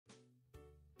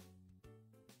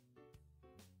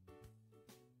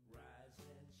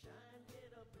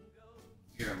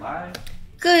We're live.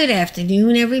 Good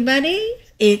afternoon, everybody.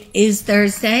 It is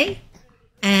Thursday,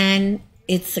 and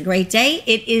it's a great day.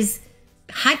 It is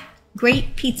hot,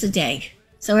 great pizza day.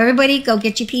 So everybody go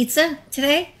get your pizza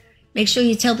today. Make sure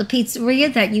you tell the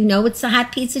pizzeria that you know it's a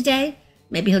hot pizza day.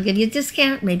 Maybe he'll give you a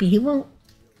discount. Maybe he won't.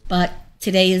 But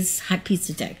today is hot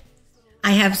pizza day.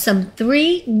 I have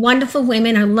three wonderful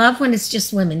women. I love when it's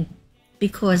just women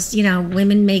because,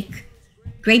 women make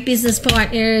great business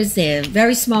partners. They're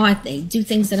very smart. They do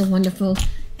things that are wonderful.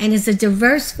 And it's a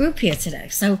diverse group here today.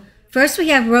 So first we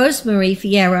have Rosemary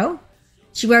Fierro.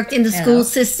 She worked in the school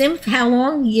system for how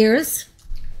long? Years?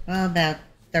 Well, about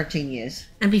 13 years.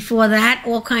 And before that,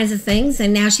 all kinds of things.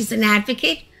 And now she's an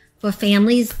advocate for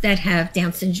families that have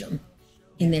Down syndrome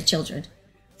in their children.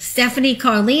 Stephanie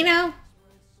Carlino.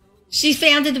 She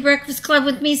founded the Breakfast Club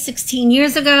with me 16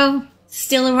 years ago.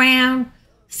 Still around.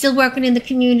 Still working in the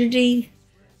community.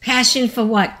 Passion for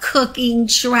what? Cooking,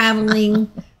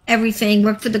 traveling, everything.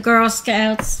 Worked for the Girl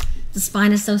Scouts, the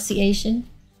Spine Association.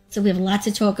 So we have a lot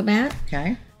to talk about.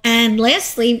 Okay. And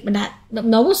lastly, but not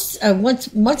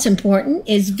what's important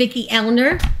is Vicki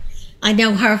Ellner. I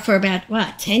know her for about,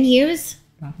 10 years?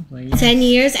 Probably, yes. 10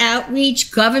 years,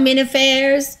 outreach, government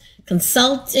affairs,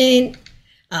 consultant.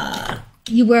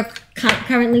 You work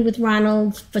currently with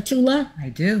Ronald, Fatoullah. I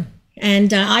do.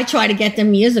 And I tried to get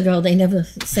them years ago. They never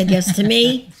said yes to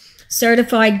me.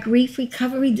 Certified grief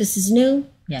recovery. This is new.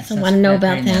 Yes. So I want to know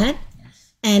about that.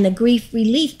 Yes. And a grief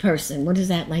relief person. What is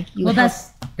that like?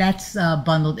 That's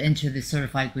bundled into the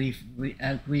certified grief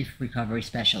recovery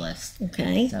specialist.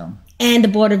 Okay. So. And the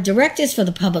board of directors for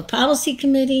the Public Policy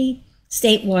Committee,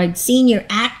 Statewide Senior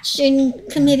Action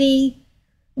Committee.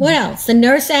 What else? The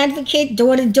nurse advocate,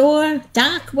 door to door.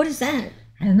 Doc, what is that?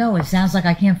 I don't know. It sounds like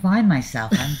I can't find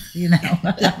myself. I'm,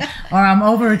 or I'm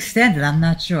overextended. I'm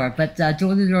not sure. But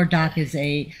door-to-door doc is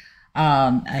a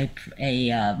concept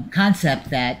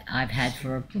that I've had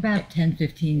for about 10,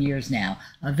 15 years now,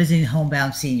 of visiting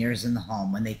homebound seniors in the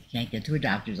home when they can't get to a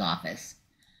doctor's office.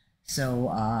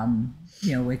 So,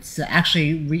 it's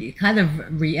actually kind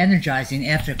of re-energizing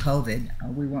after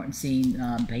COVID. We weren't seeing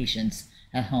patients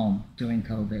at home during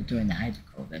COVID, during the height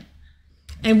of COVID.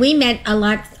 And we met a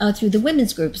lot through the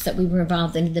women's groups that we were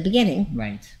involved in the beginning.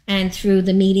 Right. And through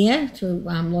the media, through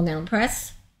Long Island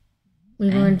Press.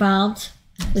 We were involved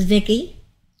with Vicki.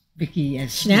 Vicki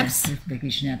Schneps. Vicki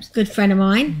Schneps. Good friend of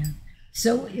mine. Yeah.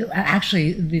 So,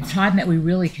 actually, the time that we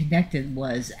really connected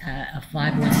was a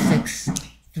 516.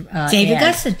 David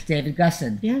Gusson. David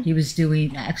Gusson. Yeah. He was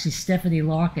doing, Stephanie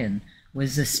Larkin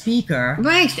was a speaker.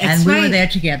 Right, that's and we right. were there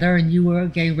together, and you were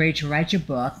getting ready to write your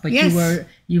book, but yes.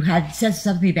 you had said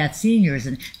something about seniors,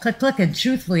 and click, and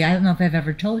truthfully, I don't know if I've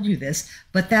ever told you this,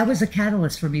 but that was a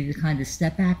catalyst for me to kind of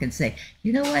step back and say,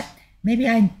 you know what, maybe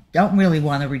I don't really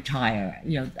want to retire.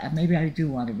 Maybe I do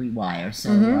want to rewire.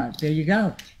 So there you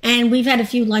go. And we've had a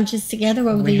few lunches together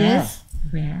over the years.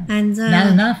 We have. And not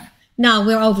enough. No,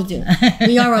 we're overdue.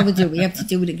 We are overdue. We have to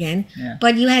do it again. Yeah.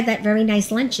 But you had that very nice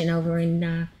luncheon over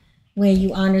in where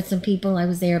you honored some people. I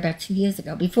was there about 2 years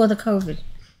ago, before the COVID.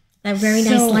 That very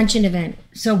nice luncheon event.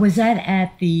 So was that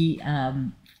at the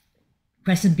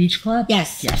Crescent Beach Club?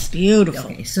 Yes. Yes.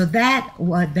 Beautiful. Okay, so that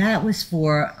was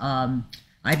for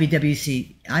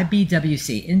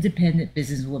IBWC, Independent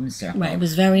Business Women's Circle. Right, it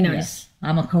was very nice. Yes.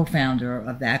 I'm a co-founder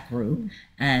of that group.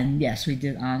 And yes, we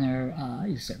did honor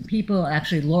certain people.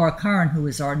 Actually, Laura Curran, who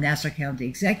was our Nassau County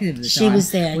executive at the time,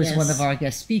 was there, was one of our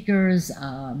guest speakers.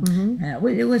 It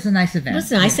was a nice event. It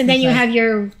was nice. And then you have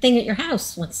your thing at your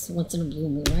house once in a blue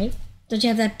moon, right? Don't you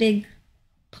have that big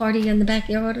party in the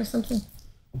backyard or something?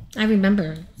 I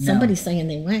remember somebody saying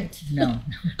they went. No.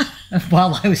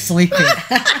 While I was sleeping.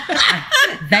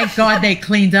 Thank God they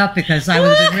cleaned up because I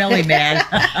would have been really mad.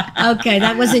 Okay,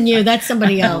 that wasn't you. That's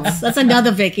somebody else. That's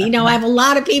another Vicki. I have a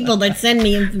lot of people that send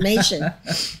me information.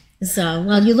 So,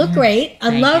 well, you look great.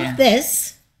 I love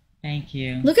this. Thank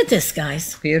you. Look at this,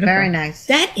 guys. Beautiful. Very nice.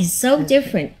 That is so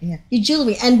different. Yeah. Your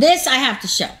jewelry. And this I have to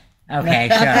show. Okay,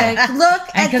 sure. Okay, look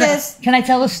at this. Can I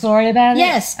tell a story about it?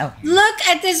 Yes. Okay. Look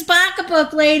at this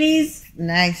pocketbook, ladies.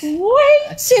 Nice.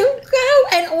 Way to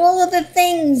go. And all of the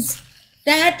things.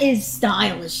 That is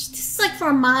stylish. This is like for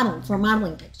a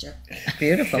modeling picture.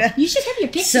 Beautiful. You should have your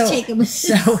picture taken with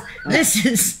this. So this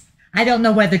is, I don't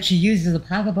know whether to use it as a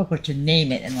pocketbook or to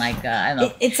name it and I don't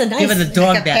know. It's a nice, give it a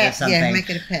dog bed or something. Yeah,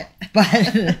 make it a pet.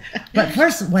 But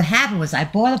first, what happened was I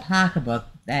bought a pocketbook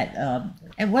that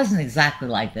It wasn't exactly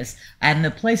like this. And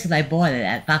the place that I bought it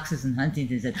at, Foxes and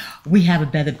Huntington, said, we have a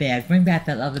better bag. Bring back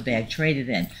that other bag. Trade it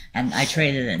in. And I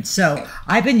traded it in. So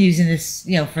I've been using this,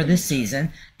 for this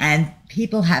season. And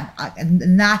people have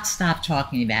not stopped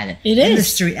talking about it. It in is. the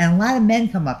street. And a lot of men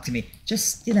come up to me,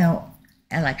 just,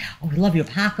 and like, oh, we love your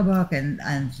pocketbook and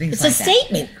things It's like a that.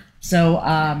 statement.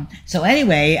 So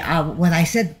anyway, what I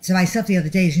said to myself the other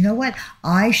day is, you know what?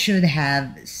 I should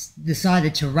have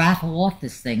decided to raffle off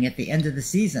this thing at the end of the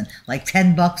season, like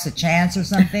 $10 a chance or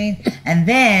something. And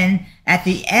then at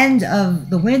the end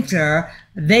of the winter,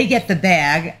 they get the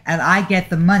bag and I get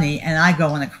the money and I go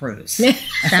on a cruise.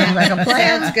 Sounds like a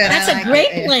plan. Sounds good. That's I a like great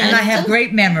it. plan. And I have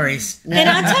great memories. And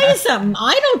I'll tell you something.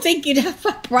 I don't think you'd have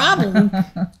a problem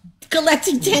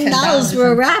collecting $10 for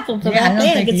a raffle for Yeah, I that don't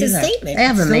bag. think It's a either. statement. They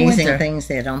have Still amazing winter. things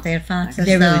there, don't they, at Foxes?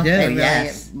 They really though? do, They really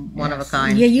yes. one of a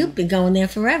kind. Yeah, you've been going there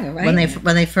forever, right?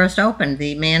 When they first opened,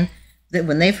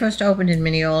 when they first opened in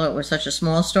Mineola, it was such a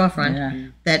small storefront Yeah.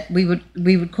 that we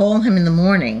would call him in the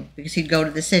morning because he'd go to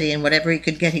the city and whatever he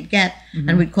could get, he'd get. Mm-hmm.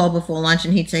 And we'd call before lunch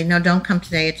and he'd say, "No, don't come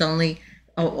today. It's only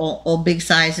all big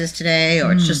sizes today,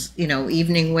 or it's just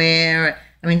evening wear."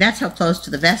 I mean, that's how close to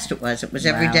the vest it was. It was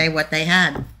every Wow. day what they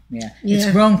had. Yeah. Yeah.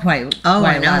 It's grown quite. Oh,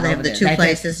 quite I a know. lot They have over the there. two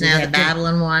places now, the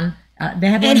Babylon one. They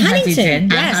have one And in Huntington. Huntington.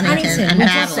 Yes, Huntington Huntington. and We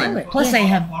Babylon. just saw it. Plus Yeah. they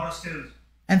have, Forest Hills.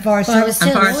 and Forest Forest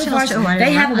Hills. Hills. Forest Hills, too. I They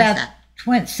didn't have realize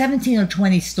about that. 17 or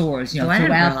 20 stores, Oh, I didn't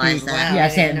throughout realize the. that.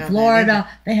 Yes, I didn't in know that Florida,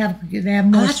 they have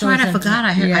more Oh, that's stores. right. I than- forgot.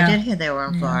 I yeah. did hear they were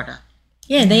in Florida.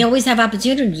 Yeah, they always have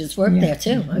opportunities to work Yeah. there,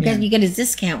 too. I guess Yeah. you get a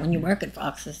discount when you work at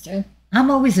Fox's, too. I'm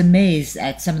always amazed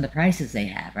at some of the prices they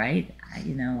have. Right? I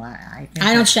think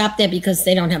I don't shop there because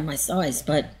they don't have my size,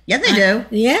 but... Yeah, they do.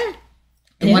 Yeah.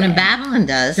 The one in Babylon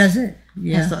does. Does it?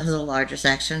 Yeah. Has a larger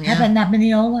section. How Yeah. about not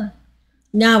Mineola?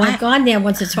 No, I've gone there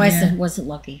once or twice Yeah. and wasn't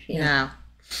lucky. Yeah.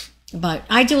 No. But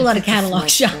I do a lot of catalog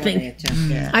shopping.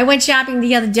 Yeah. I went shopping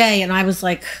the other day and I was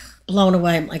like blown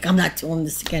away. I'm like, I'm not doing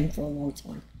this again for a long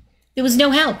time. There was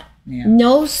no help. Yeah.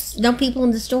 No people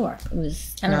in the store. It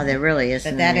was No, terrible. there really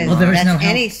isn't. But that is Well, there is that's no help.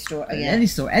 any store. Yeah. Any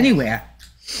store, anywhere.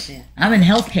 Yeah. I'm in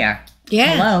healthcare.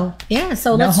 Yeah. Hello. Yeah,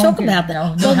 so No let's home talk care- about that.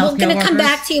 no So we're healthcare going to come workers?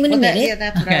 back to you in a Well, minute. yeah,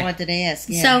 that's what Okay. I wanted to ask.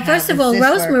 Yeah, So how first of does all, this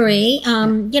work? Rosemary,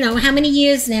 how many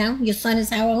years now? Your son is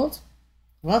how old?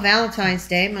 Well, Valentine's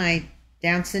Day, my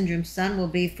Down syndrome son will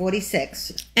be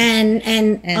 46. And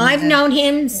I've known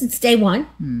him since day one.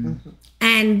 Mm-hmm.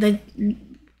 And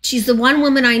she's the one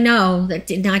woman I know that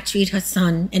did not treat her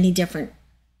son any different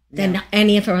than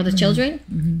any of her other children.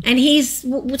 And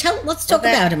let's talk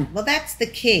about him. Well, that's the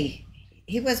key.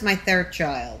 He was my third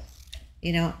child.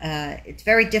 It's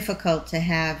very difficult to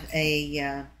have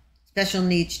a special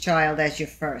needs child as your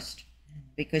first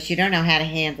because you don't know how to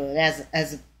handle it.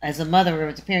 As a mother or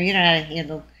as a parent, you don't know how to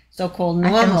handle so-called I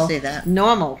can normal. see that.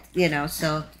 Normal,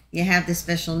 so you have the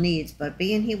special needs. But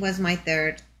being he was my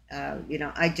third,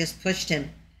 I just pushed him.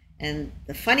 And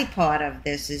the funny part of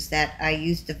this is that I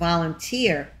used to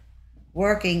volunteer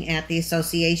working at the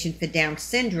Association for Down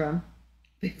Syndrome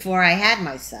before I had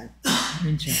my son.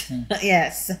 Interesting.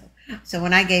 Yes. So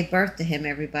when I gave birth to him,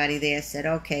 everybody there said,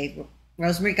 okay,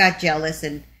 Rosemary got jealous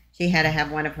and she had to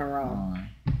have one of her own.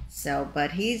 So,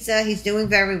 but he's doing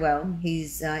very well.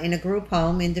 He's in a group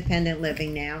home, independent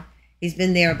living now. He's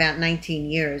been there about 19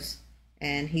 years,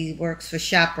 and he works for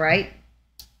ShopRite.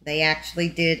 They actually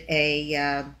did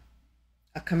a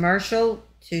commercial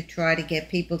to try to get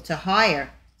people to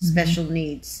hire special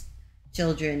needs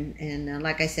children. And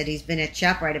like I said, he's been at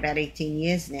ShopRite about 18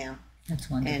 years now. That's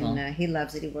wonderful. And he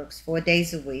loves it. He works 4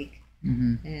 days a week,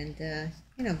 and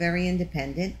very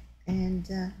independent, and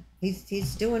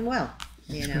he's doing well.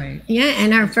 Great. Yeah,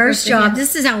 and our first job,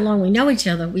 this is how long we know each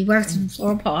other. We worked in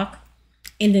Floral Park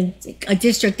in a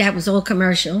district that was all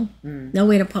commercial,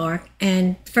 nowhere to park.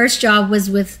 And first job was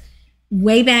with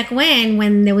way back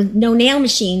when there was no nail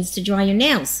machines to dry your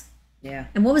nails. Yeah.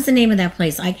 And what was the name of that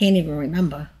place? I can't even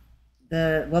remember.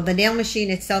 The nail machine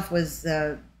itself was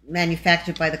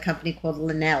manufactured by the company called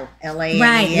Linnell, L-A-N-E-L.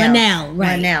 Right, Linnell,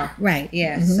 right. Linnell. Right.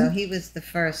 Yeah, so he was the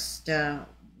first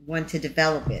one to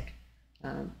develop it.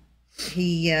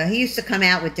 He used to come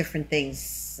out with different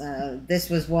things. This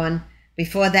was one.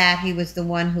 Before that, he was the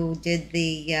one who did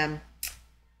the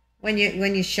when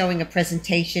you're showing a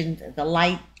presentation, the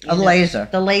light, Laser.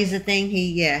 the laser thing.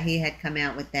 He had come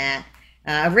out with that.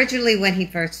 Originally, when he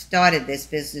first started this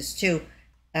business too,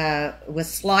 was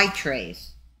slide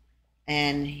trays,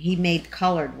 and he made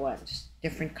colored ones,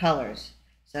 different colors.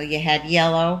 So you had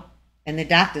yellow, and the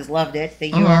doctors loved it. The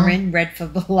urine, red for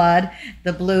blood,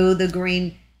 the blue, the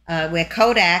green. Where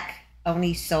Kodak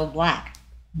only sold black.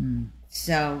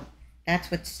 So that's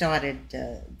what started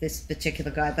this particular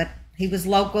guy. But he was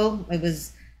local. It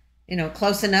was,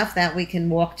 close enough that we can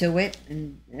walk to it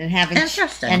and having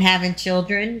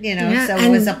children, Yeah, so it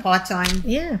was a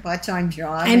part-time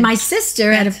job. And my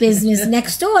sister had a business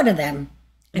next door to them,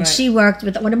 and she worked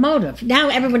with automotive. Now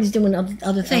everybody's doing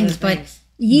other things, but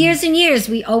years and years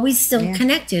we always still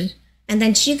connected. And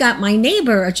then she got my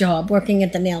neighbor a job working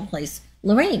at the nail place,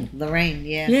 Lorraine,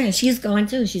 yeah. Yeah, she's gone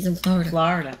too. She's in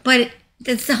Florida. But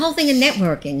that's the whole thing of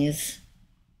networking is.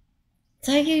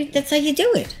 That's how you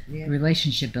do it. Yeah.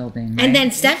 Relationship building. Right? And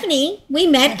then Stephanie, we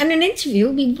met in an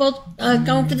interview. We both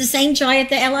going for the same joy at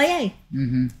the LIA.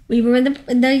 Mm-hmm. We were in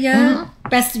the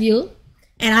vestibule,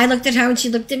 and I looked at her and she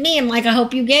looked at me. I'm like, I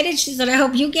hope you get it. She said, I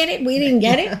hope you get it. We didn't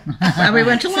get it. And we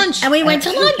went to lunch.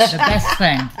 The best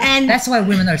thing. And that's why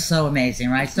women are so amazing,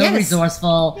 right? So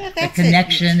resourceful, the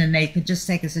connection, and they could just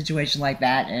take a situation like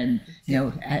that and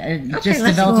just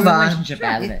develop a relationship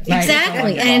out of it. Right?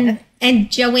 Exactly.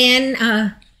 And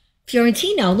Joanne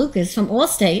Fiorentino Lucas from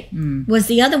Allstate was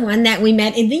the other one that we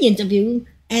met in the interview.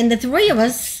 And the three of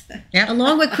us,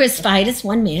 along with Chris Fidus,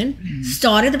 one man,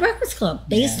 started the Breakfast Club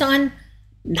based on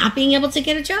not being able to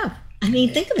get a job. I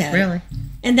mean, think about it. Really?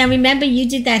 And then remember you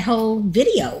did that whole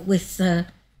video with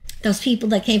those people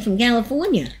that came from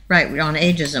California. Right, on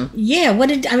ageism. Yeah,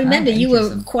 I remember you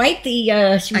were quite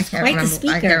the, she was quite the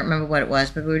speaker. I can't remember what it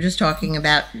was, but we were just talking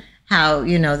about how,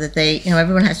 that they,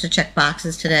 everyone has to check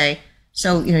boxes today.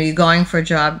 So, you're going for a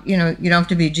job, you don't have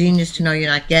to be a genius to know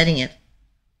you're not getting it.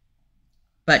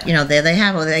 But, there they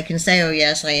have, they can say, oh,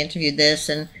 yes, I interviewed this.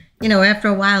 And, after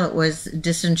a while it was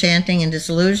disenchanting and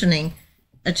disillusioning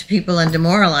to people and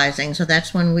demoralizing. So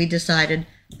that's when we decided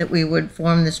that we would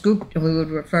form this group and we would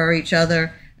refer each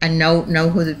other and know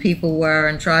who the people were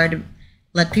and try to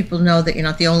let people know that you're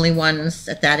not the only ones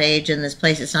at that age in this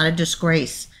place. It's not a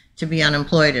disgrace to be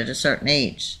unemployed at a certain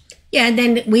age. Yeah, and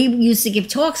then we used to give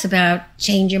talks about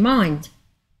change your mind.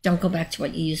 Don't go back to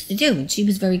what you used to do. And she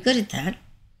was very good at that.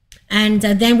 And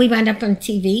then we wound up on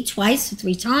TV twice or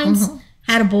three times,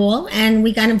 had a ball, and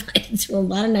we got invited to a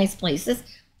lot of nice places.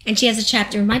 And she has a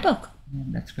chapter in my book. Yeah,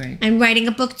 that's great. I'm writing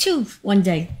a book too one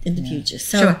day in the future.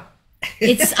 So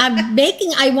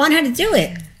I want her to do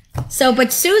it. So,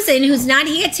 but Susan, who's not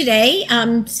here today,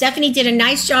 Stephanie did a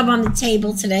nice job on the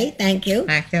table today. Thank you.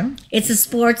 Thank you. It's a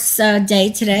sports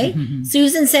day today.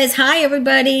 Susan says, hi,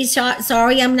 everybody.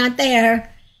 Sorry I'm not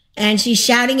there. And she's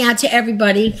shouting out to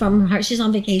everybody from her. She's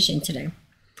on vacation today.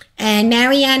 And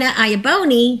Mariana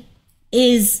Iaboni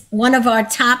is one of our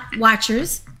top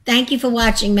watchers. Thank you for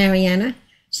watching, Mariana.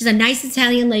 She's a nice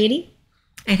Italian lady.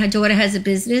 And her daughter has a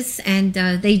business. And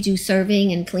they do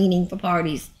serving and cleaning for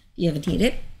parties, if you ever need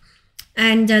it.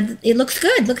 And it looks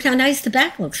good. Look how nice the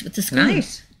back looks with the screen.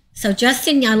 Nice. So,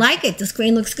 Justin, I like it. The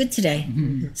screen looks good today.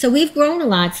 So we've grown a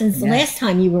lot since the last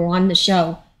time you were on the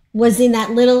show. Was in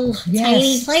that little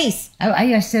tiny place.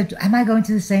 I said, am I going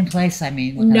to the same place? I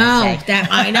mean, what can I say?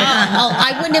 I know.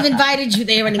 I wouldn't have invited you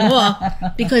there anymore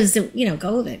because,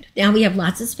 COVID. Now we have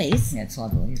lots of space. Yeah, it's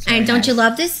lovely. It's and don't nice. you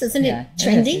love this? Isn't it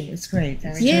trendy? It's great.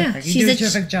 It's terrific. You do a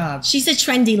terrific job. She's a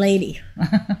trendy lady.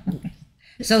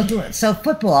 So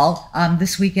football,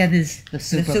 this weekend is the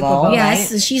Super Bowl.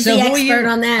 Yes, right? she's the expert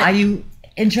on that. Are you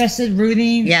interested,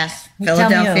 rooting? Yes,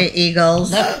 Philadelphia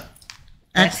Eagles.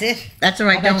 That's it. That's all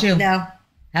right. How about you? No.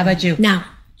 How about you? No.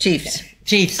 Chiefs.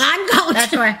 I'm going.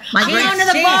 That's right. I'm going to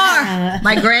the bar.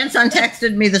 My grandson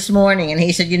texted me this morning, and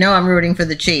he said, I'm rooting for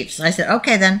the Chiefs. I said,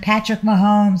 okay, then. Patrick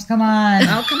Mahomes, come on.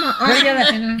 Oh, come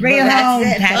on. Bring it home,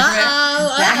 Patrick.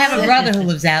 I have a brother who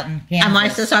lives out in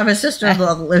Kansas. And my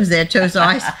sister-in-law lives there, too. So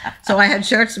I had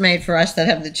shirts made for us that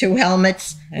have the two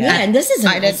helmets. Yeah, and this is a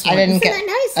nice one. Isn't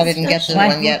that nice? I didn't get the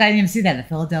one yet. I didn't even see that, the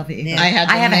Philadelphia Eagles. I have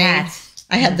a hat.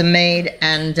 I had them made,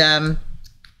 and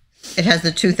it has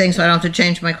the two things, so I don't have to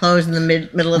change my clothes in the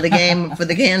middle of the game for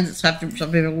the Kansas. So I have to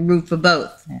some people root for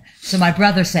both. Yeah. So my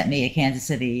brother sent me a Kansas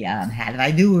City hat. If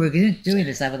I knew we were doing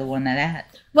this, I would have worn that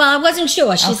hat. Well, I wasn't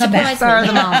sure. She surprised me. For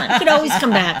the moment. You could always come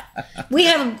back. We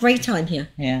have a great time here.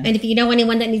 Yeah. And if you know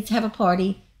anyone that needs to have a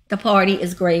party, the party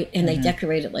is great, and they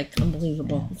decorate it like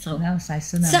unbelievable. Yeah. So that was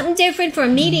nice to know. Something different for a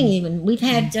meeting. Even we've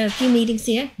had a few meetings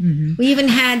here. We even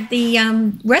had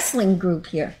the wrestling group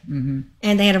here, and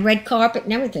they had a red carpet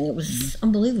and everything. It was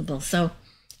unbelievable. So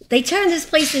they turned this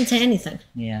place into anything.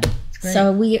 Yeah, it's great.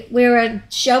 So we're a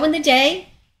show in the day,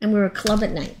 and we're a club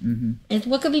at night. And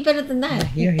what could be better than that?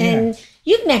 Here. And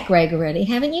you've met Greg already,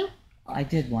 haven't you? I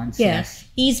did once. Yes.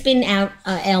 He's been out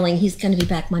ailing. He's going to be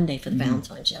back Monday for the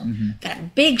Valentine's show. Got a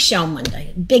big show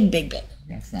Monday. Big.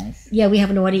 That's nice. Yeah, we have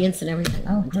an audience and everything.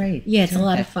 Oh, great. Yeah, it's a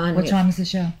lot of fun. What time is the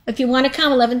show? If you want to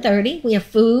come, 11:30. We have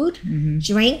food,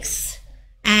 drinks,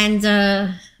 and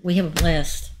we have a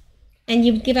blast. and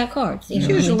you give out cards. You It's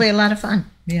know, usually a lot of fun.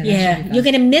 Yeah, yeah, you're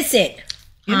gonna miss it.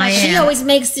 She always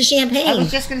makes the champagne. I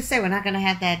was just going to say, we're not going to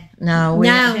have that. No, we're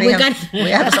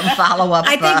have some follow up.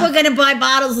 I think we're going to buy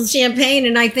bottles of champagne,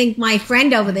 and I think my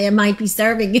friend over there might be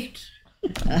serving it.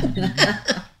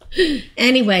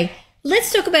 Anyway,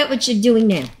 let's talk about what you're doing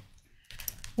now.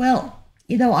 Well,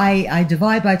 I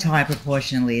divide my time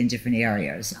proportionally in different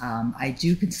areas. I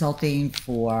do consulting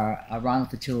for Ronald,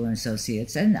 Fatoullah and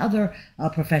Associates and other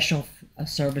professional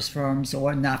service firms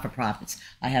or not-for-profits.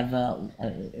 I have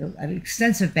an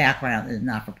extensive background in the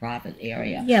not-for-profit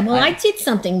area. Yeah, well, I did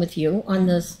something with you on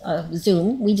this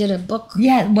Zoom. We did a book.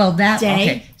 Yeah, well, day.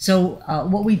 Okay. So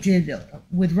what we did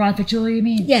with Ron Fatoullah, you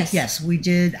mean? Yes. Yes, we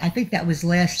did. I think that was a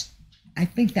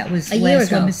year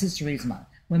ago. Women's History Month.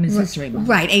 Women's History Month.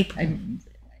 Right, April.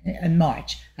 In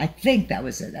March. I think that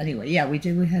was it. Anyway, yeah, we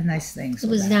did. We had nice things.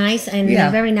 It was nice and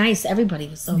very nice. Everybody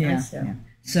was so nice there. Yeah.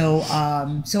 So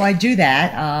I do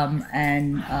that,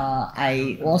 and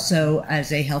I also,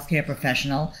 as a healthcare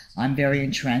professional, I'm very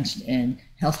entrenched in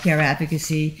healthcare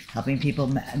advocacy, helping people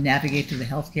navigate through the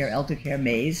healthcare, elder care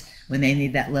maze when they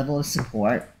need that level of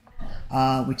support,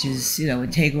 which is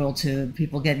integral to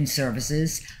people getting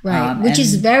services. Right, which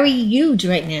is very huge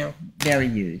right now. Very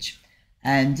huge,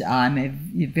 and I'm a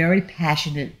very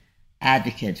passionate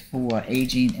advocate for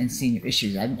aging and senior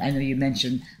issues. I know you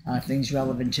mentioned things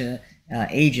relevant to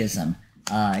ageism.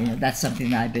 That's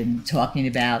something that I've been talking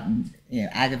about and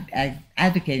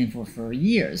advocating for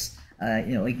years.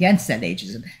 Against that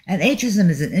ageism. And ageism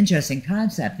is an interesting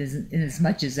concept in as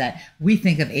much as that we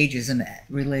think of ageism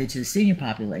related to the senior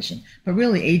population, but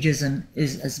really ageism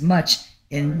is as much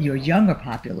in your younger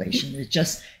population. It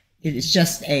is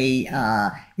just a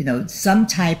some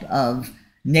type of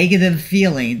negative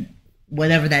feeling,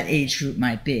 whatever that age group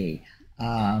might be.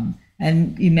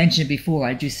 And you mentioned before,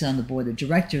 I do sit on the board of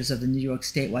directors of the New York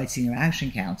Statewide Senior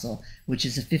Action Council, which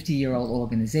is a 50-year-old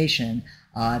organization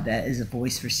that is a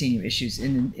voice for senior issues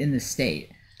in the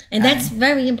state. And that's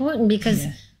very important because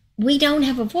we don't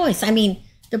have a voice. I mean,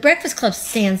 the Breakfast Club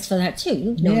stands for that too.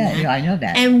 You know that. Yeah, I know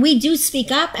that. And we do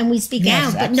speak up and we speak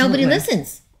out, but nobody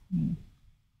listens.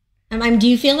 Do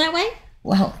you feel that way?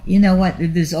 Well, you know what?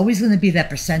 There's always going to be that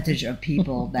percentage of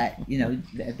people that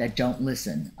that don't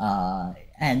listen,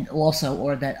 and also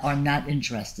or that are not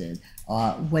interested,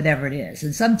 whatever it is.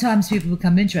 And sometimes people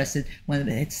become interested when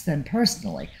it hits them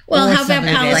personally. Well, how about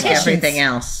politicians? Like everything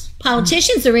else.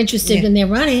 Politicians are interested when they're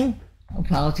running. Oh,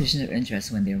 politicians are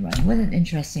interested when they're running. What an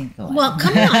interesting thought. Well,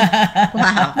 come on.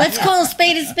 Wow. Let's call a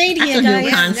spade here, That's a new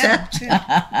guys. concept.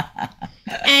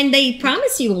 And they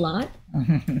promise you a lot.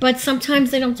 But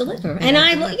sometimes they don't deliver. And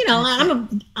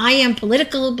I am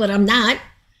political, but I'm not.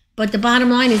 But the bottom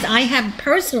line is I have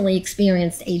personally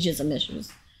experienced ageism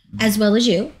issues, as well as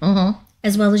you,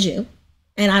 as well as you.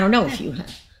 And I don't know if you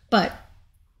have. But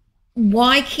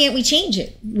why can't we change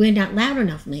it? We're not loud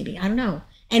enough, maybe. I don't know.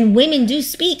 And women do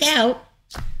speak out.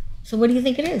 So what do you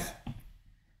think it is?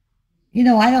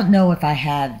 I don't know if I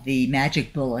have the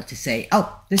magic bullet to say,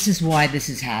 this is why this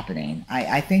is happening.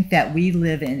 I think that we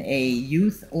live in a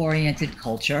youth-oriented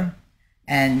culture,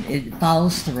 and it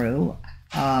follows through.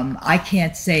 I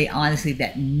can't say, honestly,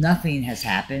 that nothing has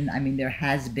happened. I mean, there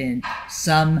has been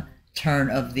some turn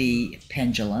of the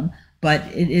pendulum, but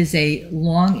it is a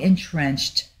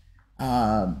long-entrenched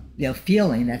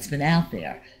feeling that's been out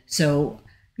there. So,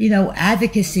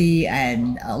 advocacy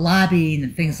and lobbying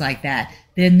and things like that,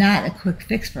 they're not a quick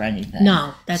fix for anything.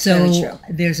 No, that's very true.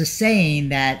 There's a saying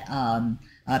that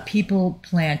people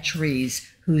plant trees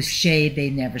whose shade they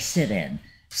never sit in.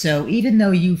 So even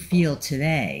though you feel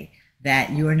today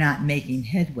that you're not making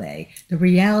headway, the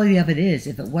reality of it is,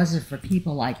 if it wasn't for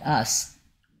people like us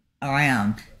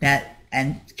around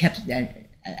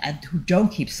who don't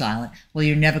keep silent, well,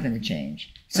 you're never going to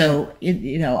change. So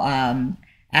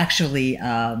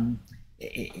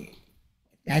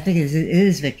I think it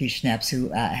is Vicki Schneps who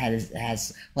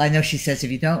has. Well, I know she says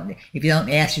if you don't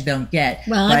ask, you don't get.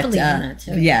 Well, I believe in that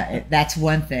too. Yeah, that's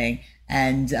one thing.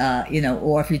 And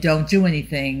or if you don't do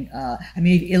anything, at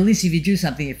least if you do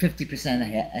something, you're 50%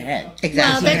 ahead. Exactly.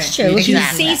 Well, that's true. If you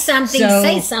see something,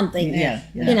 say something. Yeah.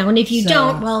 And if you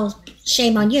don't, well,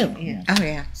 shame on you. Yeah. Oh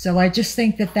yeah. So I just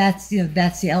think that's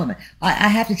the element. I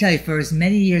have to tell you, for as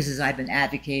many years as I've been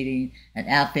advocating and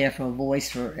out there for a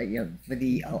voice for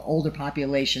the older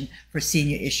population, for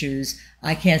senior issues,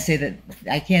 I can't say,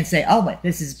 but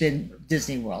this has been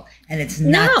Disney World, and it's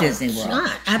not Disney World. It's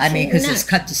not. Absolutely because not. it's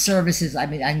cut to services. I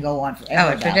can go on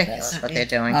forever. It's ridiculous what they're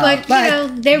doing.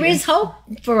 But there is hope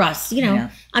for us.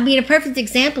 A perfect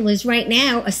example is right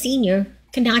now a senior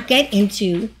cannot get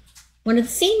into one of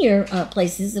the senior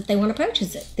places if they want to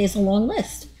purchase it. There's a long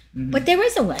list. But there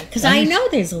is a way, because I know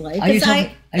there's a way. Are you 'Cause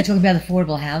talking about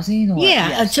affordable housing? Or?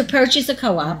 Yes. To purchase a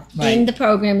co-op in the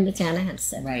program in the town of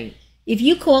Hempstead. Right. If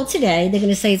you call today, they're going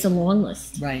to say it's a long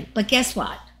list. Right. But guess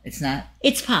what? It's not.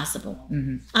 It's possible.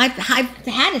 I've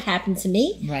had it happen to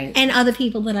me Right. and other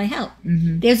people that I help.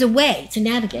 There's a way to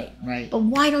navigate. Right. But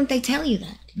why don't they tell you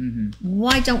that?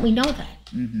 Why don't we know that?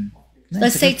 That's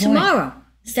Let's a say good point. tomorrow,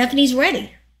 Stephanie's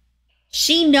ready.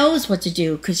 She knows what to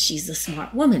do because she's a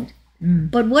smart woman.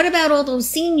 But what about all those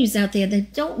seniors out there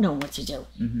that don't know what to do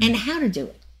and how to do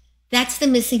it? That's the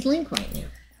missing link right now.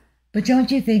 But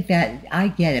don't you think that, I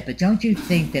get it, but don't you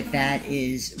think that that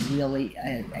is really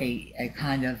a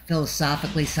kind of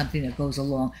philosophically something that goes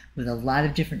along with a lot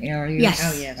of different areas? Yes.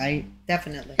 Oh, yes. Right?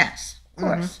 Definitely. Yes, of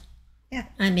course.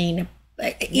 I mean,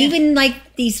 even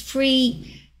like these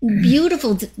free,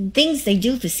 beautiful things they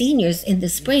do for seniors in the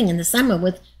spring and the summer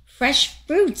with fresh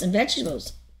fruits and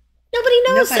vegetables. Nobody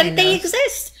knows Nobody that they knows.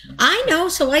 exist. I know,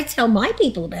 so I tell my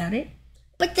people about it.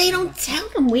 But they don't tell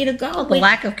them where to go. The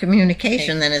lack of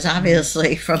communication then is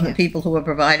obviously from the people who are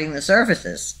providing the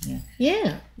services.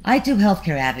 Yeah. I do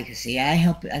healthcare advocacy. I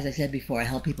help, as I said before, I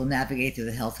help people navigate through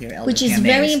the healthcare elder Which is care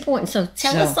very maze. important. So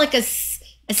tell us like a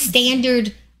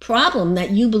standard problem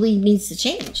that you believe needs to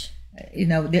change. You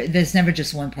know, there's never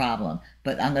just one problem,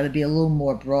 but I'm going to be a little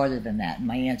more broader than that in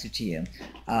my answer to you.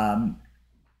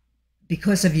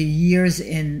 Because of your years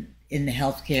in the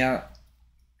healthcare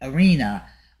arena,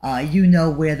 you know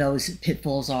where those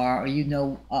pitfalls are, or you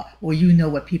know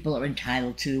what people are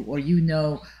entitled to, or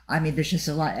I mean, there's just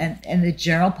a lot, and the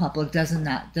general public does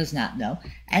not know,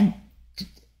 and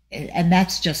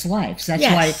that's just life. So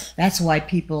that's why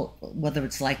people, whether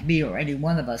it's like me or any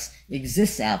one of us,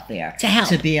 exists out there To help.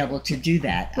 to be able to do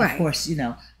that. Right. Of course,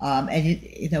 and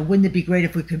wouldn't it be great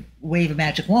if we could wave a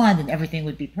magic wand and everything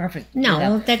would be perfect?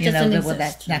 No, that doesn't exist. Well,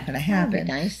 that's not going to happen. That'd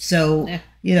be nice. So,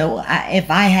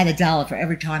 if I had $1 for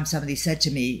every time somebody said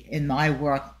to me in my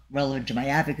work relevant to my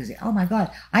advocacy, oh my God,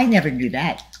 I never knew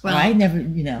that. Well, or I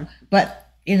never, but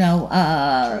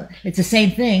it's the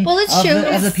same thing. Well, it's of true.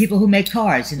 of the people who make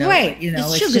cars. Right.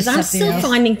 It's true, because I'm still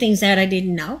finding things that I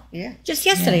didn't know. Yeah. Just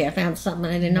yesterday I found something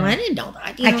I didn't know. I didn't know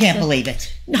that. I can't believe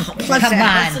it. No, Come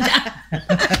on.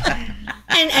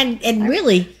 and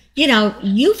really,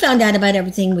 you found out about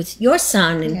everything with your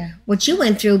son and what you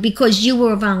went through because you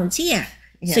were a volunteer.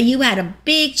 Yeah. So you had a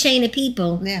big chain of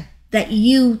people Yeah. that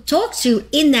you talked to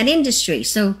in that industry.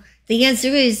 So the answer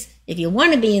is, if you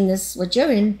want to be in this, what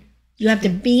you're in, you have to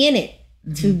be in it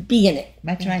to be in it.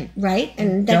 That's right. Right?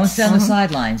 And Don't that's, sit on the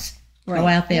sidelines. Go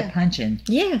Right. out there punching.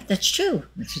 yeah, that's true.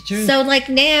 That's the truth. So like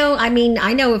now, I mean,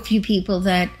 I know a few people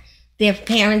that their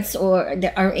parents are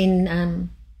in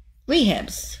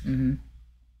rehabs. Mm-hmm.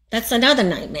 That's another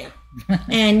nightmare.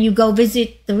 And you go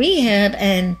visit the rehab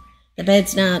and the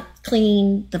bed's not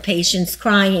clean, the patient's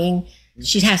crying,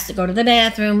 she has to go to the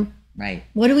bathroom. Right.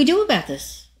 What do we do about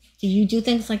this? Do you do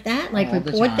things like that? Like All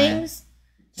the report time. things?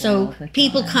 So All the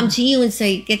people time. come to you and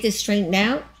say, get this straightened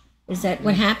out? Is that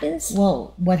what happens?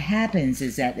 Well, what happens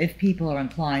is that if people are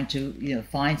inclined to,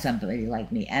 find somebody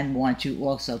like me and want to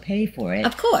also pay for it,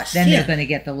 Of course. then yeah. they're going to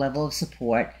get the level of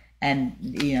support and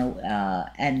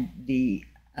and the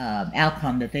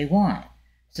outcome that they want.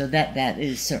 So that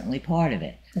is certainly part of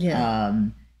it. Yeah.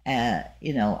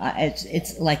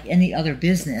 It's like any other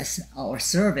business or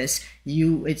service.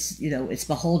 It's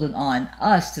beholden on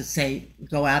us to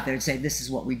go out there and say this is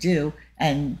what we do,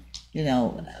 and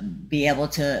be able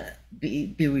to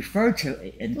be referred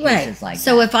to in cases like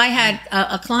so that. if I had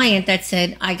a client that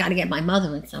said, I got to get my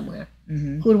mother in somewhere,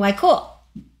 Mm-hmm. who do I call?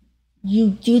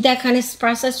 You do that kind of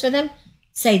process for them?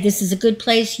 Say, this is a good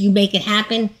place, you make it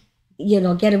happen,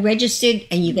 get it registered,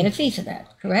 and you get a fee for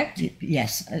that, correct?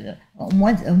 Yes.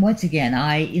 Once again,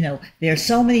 there are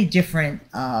so many different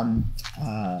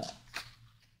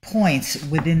points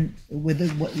within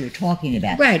what you're talking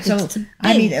about. Right. So It's a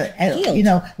I mean, big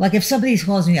field. like if somebody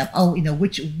calls me up,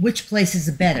 which place is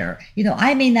better?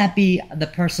 I may not be the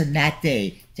person that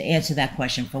day to answer that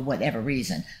question for whatever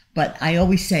reason, but I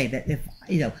always say that if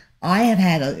I have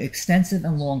had an extensive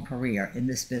and long career in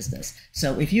this business.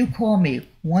 So if you call me,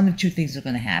 one of two things are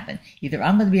going to happen. Either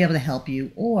I'm going to be able to help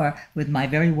you, or with my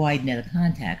very wide net of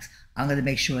contacts, I'm going to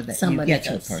make sure that Somebody you get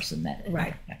to a does. person that...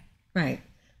 Right. Right.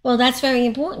 Well, that's very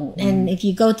important. And if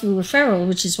you go through referral,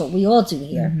 which is what we all do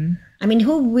here, I mean,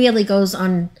 who really goes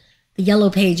on the Yellow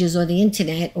Pages or the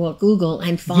internet or Google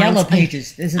and finds... Yellow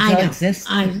Pages, does it I still know. exist?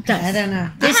 I don't know.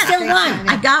 There's still one.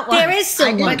 I got one. There is still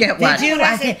I did one. get one. Did you?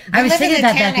 I was You live thinking in the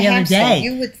about that town the of other Hempstead, day.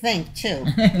 You would think too.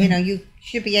 You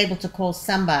should be able to call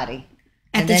somebody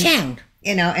At the town.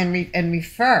 and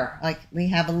refer. Like we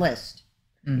have a list.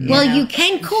 Well, you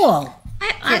can call,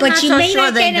 I'm but not you so may sure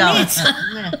not they get an don't. answer.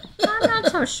 I'm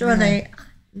not so sure they.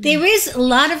 There is a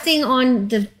lot of thing on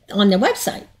the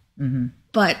website,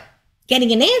 but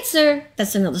getting an answer,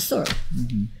 that's another story.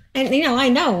 And I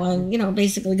know,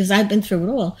 basically because I've been through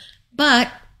it all.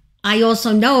 But I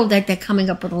also know that they're coming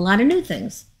up with a lot of new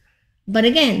things. But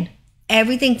again,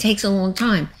 everything takes a long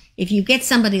time. If you get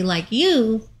somebody like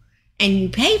you and you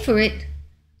pay for it,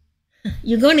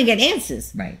 you're going to get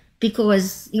answers. Right.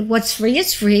 Because what's free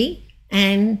is free.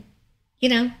 And,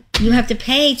 you have to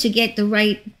pay to get the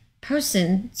right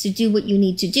person to do what you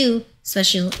need to do,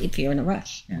 especially if you're in a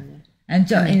rush. Yeah. And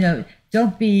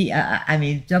don't be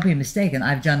mistaken.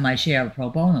 I've done my share of pro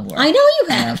bono work. I know you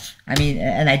have.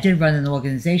 And I did run an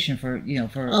organization for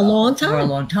a long time. For a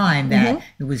long time that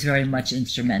it was very much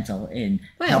instrumental in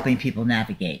Right. helping people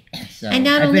navigate. So And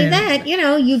not only that,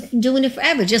 you've been doing it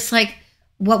forever. Just like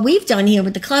what we've done here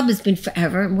with the club has been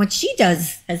forever, and what she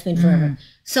does has been forever.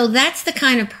 So that's the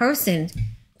kind of person,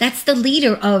 that's the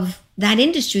leader of that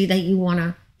industry that you want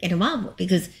to get involved with,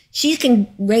 because she can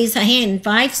raise her hand,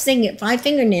 five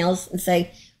fingernails, and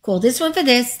say, "Cool, this one for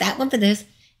this, that one for this,"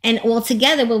 and all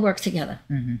together we'll work together.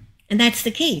 And that's the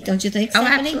key, don't you think, Oh,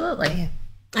 Stephanie? absolutely.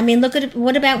 I mean, look at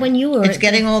what about when you were? It's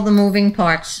getting all the moving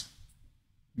parts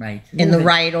right in the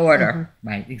right order,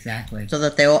 right, exactly. so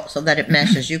that it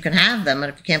meshes. You can have them,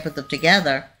 and if you can't put them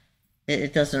together,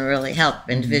 it doesn't really help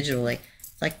individually.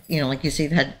 It's like like you see,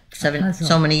 you've had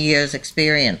so many years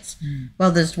experience.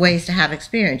 Well, there's ways to have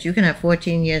experience. You can have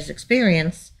 14 years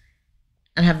experience,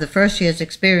 and have the first year's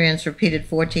experience repeated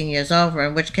 14 years over,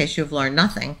 in which case you've learned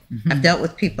nothing. I've dealt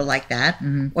with people like that.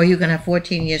 Or you can have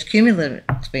 14 years cumulative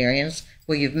experience,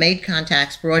 where you've made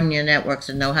contacts, broadened your networks,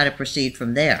 and know how to proceed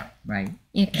from there. Right.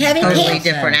 Yeah, Kevin Totally Camp-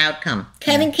 different outcome.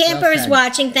 Kevin Camper is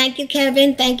watching. Thank you,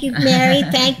 Kevin. Thank you, Mary.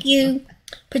 Thank you,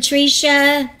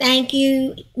 Patricia. Thank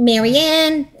you,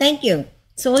 Marianne. Thank you.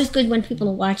 It's always good when people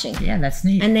are watching. Yeah, that's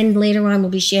neat. And then later on,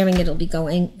 we'll be sharing it. It'll be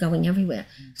going everywhere.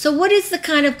 So what is the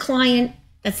kind of client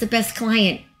that's the best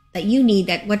client that you need,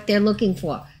 that what they're looking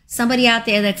for? Somebody out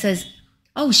there that says,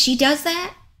 "Oh, she does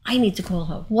that? I need to call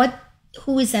her."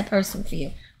 Who is that person for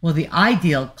you? Well, the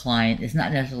ideal client is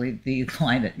not necessarily the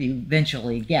client that you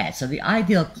eventually get. So the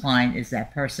ideal client is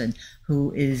that person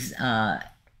who is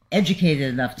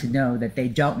educated enough to know that they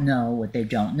don't know what they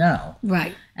don't know.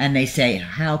 Right. And they say,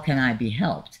 "How can I be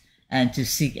helped?" And to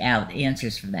seek out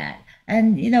answers for that.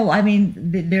 And,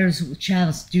 there's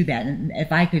channels to do that. And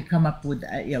if I could come up with,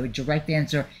 a direct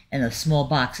answer in a small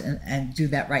box and do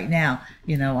that right now,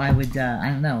 I would, I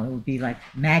don't know, it would be like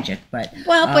magic. But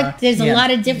but there's a lot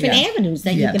of different avenues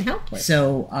that you can help with.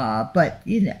 So, but,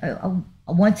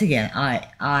 once again,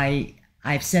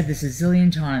 I've said this a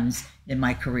zillion times in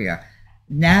my career.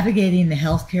 Navigating the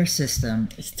healthcare system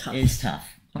is tough.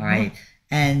 All right.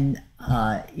 And,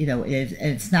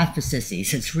 it's not for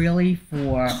sissies. It's really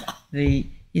for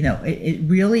it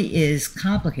really is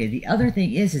complicated. The other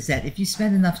thing is that if you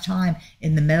spend enough time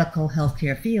in the medical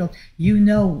healthcare field, you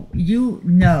know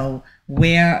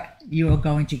where you are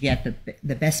going to get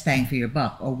the best bang for your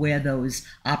buck, or where those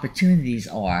opportunities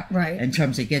are, right, in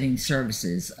terms of getting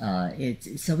services. It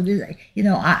is.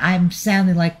 I'm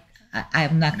sounding like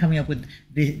I'm not coming up with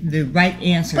the right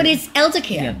answer. But it's elder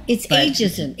care. It's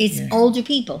ageism. It's older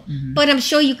people. But I'm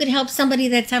sure you could help somebody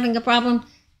that's having a problem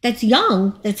that's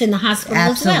young, that's in the hospital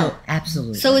as well.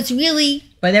 Absolutely. So it's really...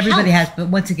 But everybody has... But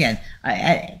once again,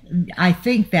 I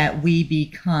think that we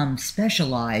become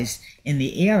specialized in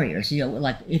the areas.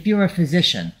 Like if you're a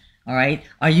physician, all right,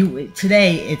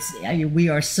 we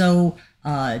are so...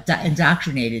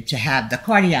 indoctrinated to have the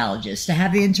cardiologist, to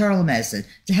have the internal medicine,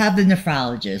 to have the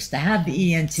nephrologist, to have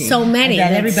the ENT. So many.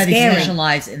 That everybody scary.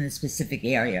 specialized in a specific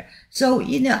area. So,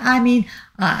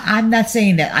 I'm not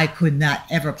saying that I could not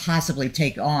ever possibly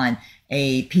take on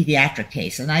a pediatric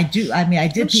case, and I did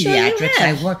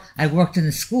pediatrics. Sure I worked in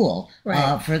the school, right.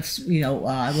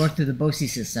 I worked through the BOCES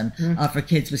system for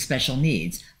kids with special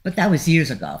needs, but that was years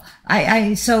ago.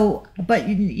 But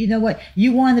you know what?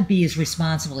 You want to be as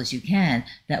responsible as you can.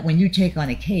 That when you take on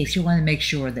a case, you want to make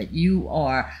sure that you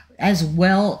are as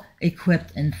well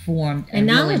equipped, informed, and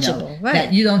knowledgeable, really right?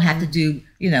 That you don't have to do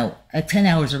 10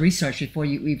 hours of research before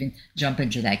you even jump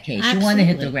into that case. Absolutely. You want to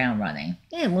hit the ground running.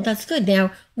 Yeah, well, that's good.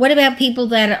 Now, what about people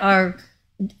that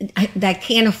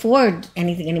can't afford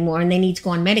anything anymore and they need to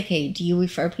go on Medicaid? Do you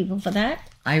refer people for that?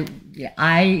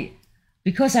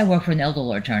 Because I work for an elder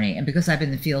law attorney, and because I've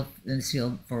been in this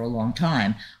field for a long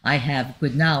time, I have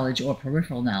good knowledge or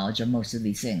peripheral knowledge of most of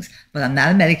these things. But I'm not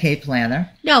a Medicaid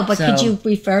planner. No, but could you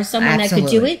refer someone that could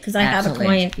do it? Because I have a Absolutely.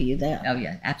 client for you there. Oh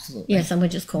yeah, absolutely. Yeah, someone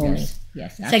just called me.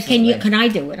 Yes, It's absolutely. like, can I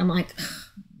do it? I'm like,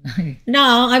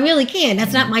 No, I really can't.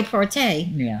 That's not my forte.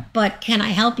 Yeah. But can I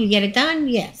help you get it done?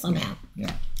 Yes, somehow.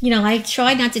 Yeah. You know, I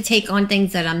try not to take on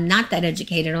things that I'm not that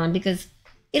educated on because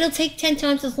it'll take 10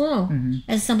 times as long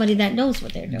as somebody that knows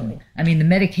what they're doing. I mean, the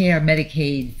Medicare,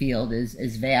 Medicaid field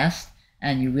is vast,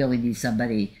 and you really need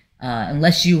somebody,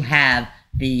 unless you have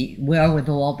the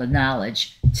wherewithal, the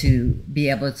knowledge to be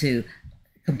able to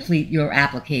complete your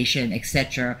application,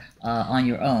 etc., on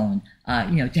your own,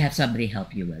 to have somebody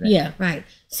help you with it. Yeah, right.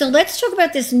 So let's talk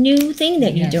about this new thing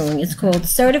that you're doing. It's called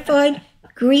Certified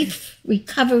Grief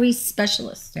Recovery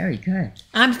Specialist. Very good.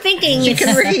 I'm thinking You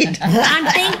can read.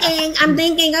 I'm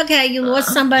thinking, okay, you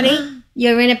lost somebody,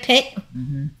 you're in a pit,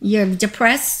 you're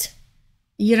depressed,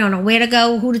 you don't know where to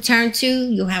go, who to turn to,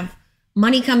 you have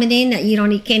money coming in that you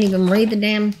can't even read the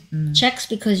damn checks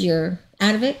because you're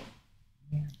out of it.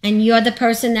 And you're the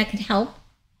person that can help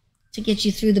to get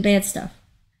you through the bad stuff.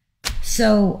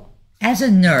 So, as a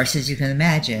nurse, as you can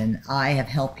imagine, I have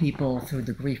helped people through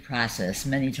the grief process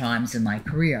many times in my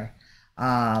career.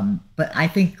 But I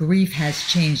think grief has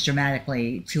changed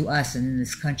dramatically to us and in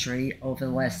this country over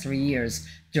the last 3 years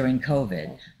during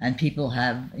COVID. And people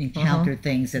have encountered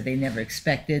things that they never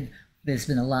expected. There's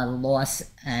been a lot of loss,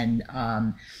 and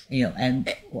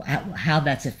and how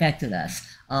that's affected us.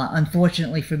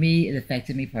 Unfortunately for me, it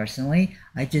affected me personally.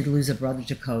 I did lose a brother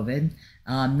to COVID.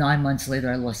 9 months later,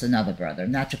 I lost another brother,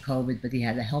 not to COVID, but he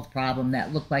had a health problem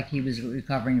that looked like he was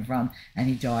recovering from, and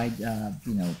he died,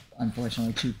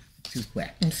 unfortunately, too quick.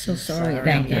 I'm so sorry.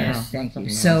 Thank you.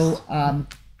 So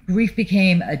grief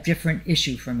became a different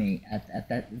issue for me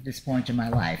at this point in my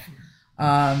life,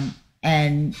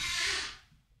 and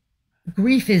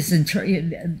grief is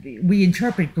we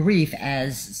interpret grief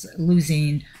as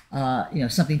losing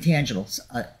something tangible,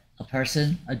 a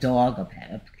person, a dog, a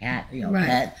cat,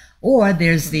 pet, or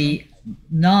there's the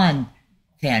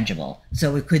non-tangible.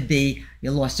 So it could be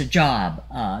you lost a job,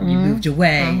 you moved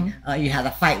away, you had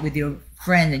a fight with your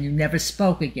friend and you never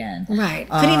spoke again. Right.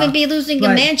 Could even be losing a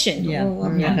mansion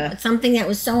or something that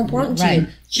was so important to you.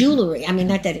 Jewelry. I mean,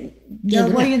 not that it...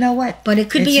 Well, you know what? But it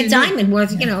could be a diamond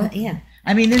worth, Yeah.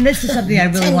 I mean, and this is something I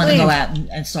really want to go out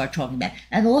and start talking about.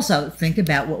 And also think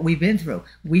about what we've been through.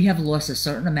 We have lost a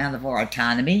certain amount of our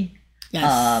autonomy.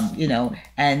 Yes.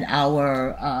 And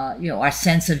our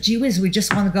sense of, gee whiz, we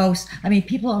just want to go. I mean,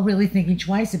 people are really thinking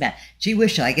twice about, gee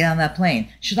whiz, should I get on that plane?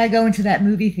 Should I go into that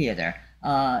movie theater?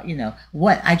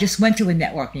 What? I just went to a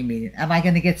networking meeting. Am I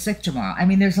going to get sick tomorrow? I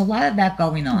mean, there's a lot of that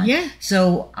going on. Yeah.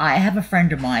 So I have a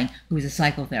friend of mine who's a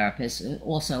psychotherapist,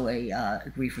 also a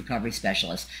grief recovery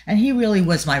specialist, and he really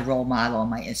was my role model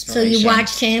and my inspiration. So you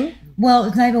watched him? Well,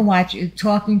 it's not even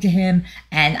talking to him,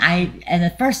 and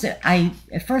at first I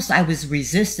was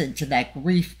resistant to that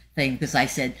grief thing because I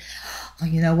said, well,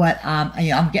 you know what,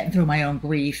 I'm getting through my own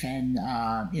grief, and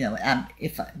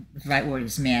if the right word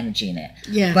is managing it.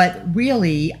 Yeah. But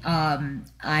really,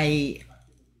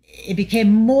 it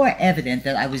became more evident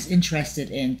that I was interested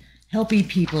in helping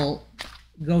people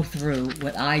go through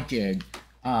what I did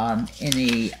in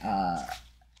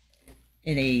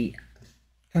a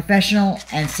professional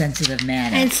and sensitive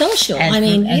manner. And social.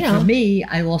 And for me,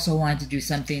 I also wanted to do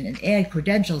something and add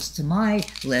credentials to my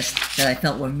list that I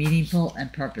felt were meaningful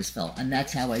and purposeful. And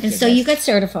that's how I did it. And so you got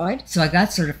certified. So I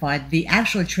got certified. The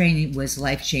actual training was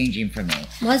life-changing for me.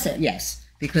 Was it? Yes.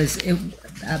 Because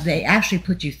they actually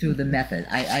put you through the method.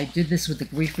 I did this with the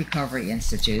Grief Recovery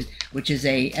Institute, which is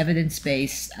a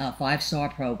evidence-based 5-star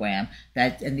program.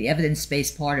 And the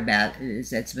evidence-based part about it is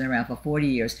that it's been around for 40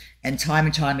 years, and time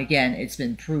again, it's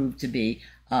been proved to be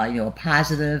a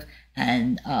positive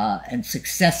and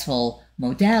successful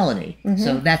modality.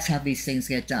 So that's how these things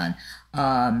get done.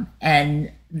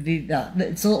 And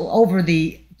it's over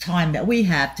the time that we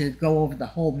have to go over the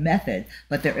whole method,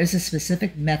 but there is a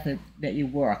specific method that you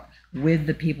work with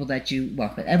the people that you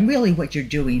work with, and really what you're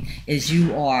doing is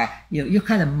you're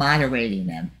kind of moderating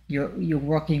them. You're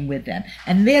working with them,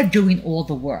 and they're doing all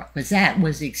the work, because that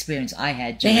was the experience I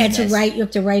had. They had to write. You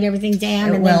have to write everything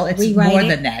down. And well, then it's rewrite more it.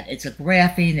 than that. It's a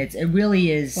graphing. It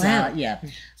really is. Wow. Yeah.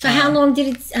 So how long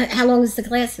is the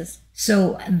classes?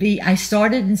 So I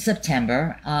started in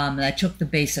September, and I took the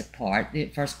basic part, the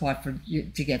first part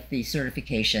to get the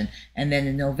certification, and then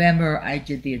in November I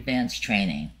did the advanced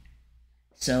training.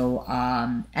 So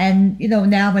now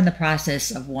I'm in the process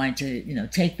of wanting to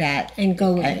take that And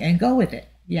go with it. And go with it.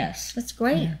 Yes, That's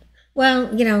great. Yeah.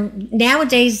 Well,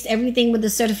 nowadays everything with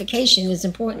the certification is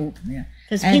important. Yeah,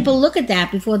 Because people look at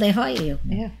that before they hire you.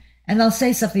 Yeah. And I'll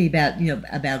say something about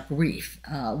about grief,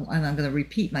 and I'm going to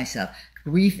repeat myself.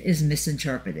 Grief is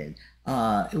misinterpreted.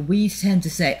 we tend to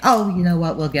say, "Oh, you know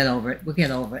what? We'll get over it. We'll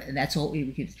get over it," and that's all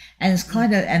we keep. And it's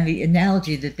kind of, and the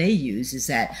analogy that they use is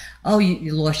that, "Oh,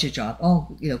 you lost your job.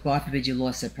 Oh, God forbid you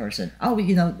lost a person. Oh,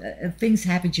 things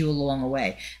happen to you along the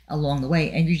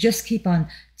way, and you just keep on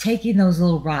taking those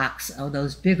little rocks or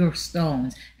those bigger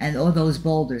stones or those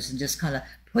boulders and just kind of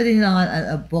putting it on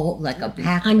a bolt like a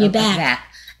pack on your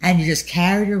back, and you just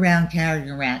carry it around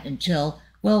until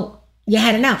you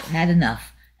had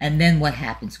enough. And then what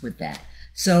happens with that?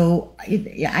 So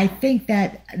I think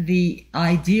that the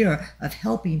idea of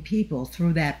helping people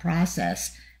through that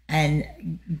process and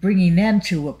bringing them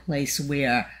to a place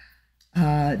where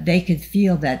they could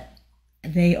feel that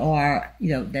they are,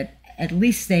 that at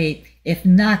least they, if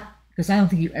not, because I don't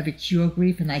think you ever cure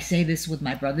grief, and I say this with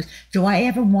my brothers, do I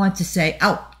ever want to say,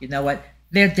 oh, you know what?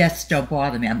 Their deaths don't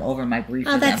bother me. I'm over my grief.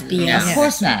 Oh, that's BS. Of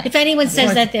course not. If anyone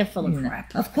says that, they're full of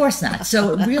crap. Of course not.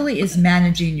 So it really is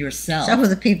managing yourself. Some of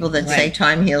the people that say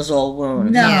time heals all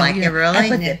wounds. No, I'm like,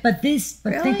 really? But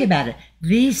think about it.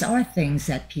 These are things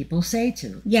that people say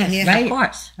to. Yes, right? Of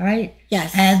course. All right.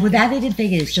 Yes. And without even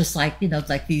thinking, it's just like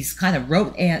like these kind of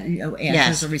rote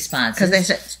answers or responses. Because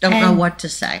they don't know what to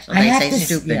say, so they say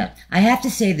stupid. Yeah, I have to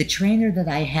say, the trainer that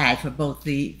I had for both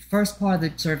the first part of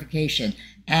the certification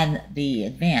and the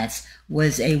advance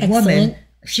was a woman.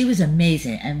 She was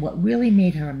amazing, and what really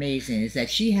made her amazing is that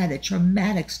she had a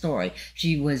traumatic story.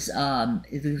 She was a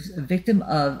victim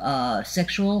of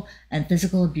sexual and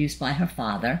physical abuse by her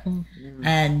father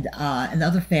and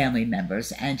other family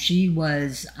members, and she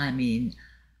was, I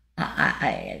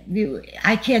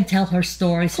can't tell her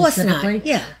story specifically. Of course not.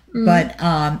 Yeah. But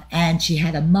and she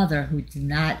had a mother who did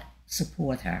not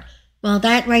support her. Well,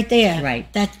 that right there,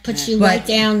 right, that puts you right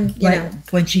down.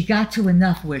 When she got to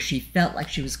enough where she felt like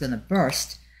she was going to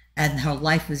burst and her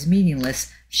life was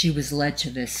meaningless, she was led to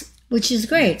this, which is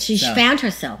great. She found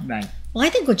herself. Right. Well, I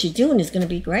think what you're doing is going to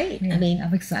be great. Yeah,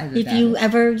 I'm excited. If you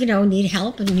ever, need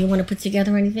help and you want to put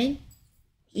together anything,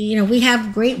 we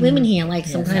have great women here, like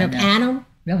some kind of panel.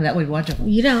 No, that would be wonderful.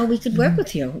 We could work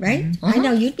with you, right? I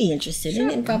know you'd be interested in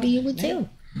it, and probably you would too,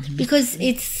 because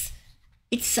it's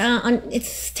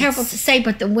terrible to say,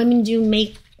 but the women do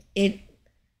make it.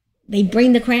 They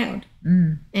bring the crowd,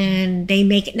 and they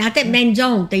make it. Not that men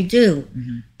don't; they do.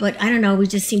 But I don't know. We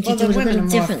just seem to do it a little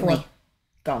differently.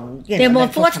 They're more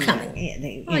forthcoming.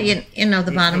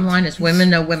 The bottom line is women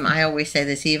know women. I always say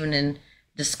this, even in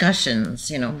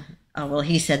discussions. Oh, well,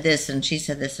 he said this and she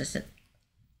said this. I said,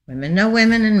 women know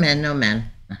women and men know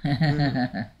men.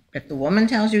 If the woman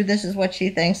tells you this is what she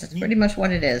thinks, that's pretty much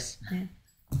what it is. Yeah.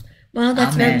 Well,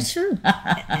 that's very true.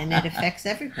 And it affects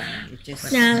everybody.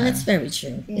 That's very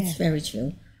true. Yeah. It's very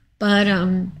true. But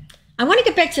I want to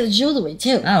get back to the jewelry,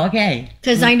 too. Oh, okay.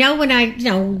 Because I know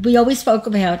when we always spoke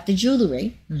about the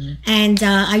jewelry. And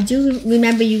I do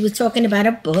remember you were talking about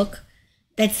a book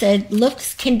that said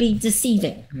looks can be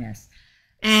deceiving. Yes.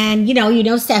 And,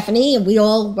 Stephanie, and we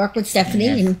all work with Stephanie.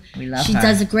 Yes, and we love she her.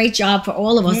 Does a great job for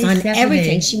all of us on Stephanie.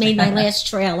 Everything. She made my last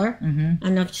trailer.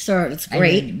 I'm not sure. It's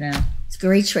great. It's a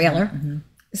great trailer.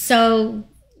 So,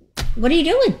 what are you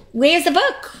doing? Where's the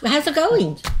book? How's it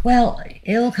going? Well,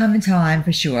 it'll come in time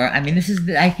for sure.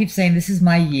 I keep saying this is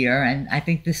my year, and I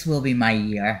think this will be my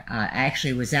year. I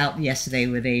actually was out yesterday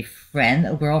with a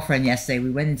girlfriend yesterday.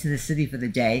 We went into the city for the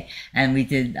day, and we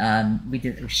did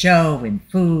a show and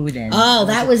food. And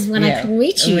that was when I couldn't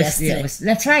reach you yesterday.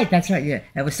 That's right. Yeah,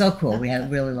 it was so cool. We had a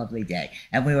really lovely day,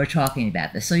 and we were talking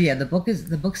about this. So yeah, the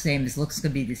book's name is "Looks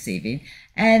Can Be Deceiving,"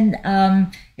 and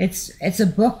it's a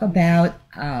book about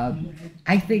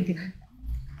I think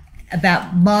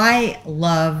about my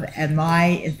love and my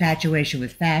infatuation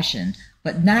with fashion,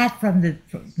 but not from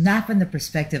the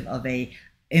perspective of a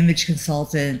image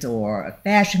consultant or a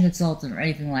fashion consultant or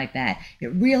anything like that.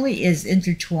 It really is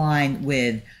intertwined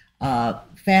with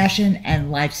fashion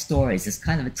and life stories. It's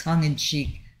kind of a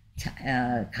tongue-in-cheek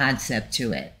concept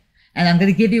to it. And I'm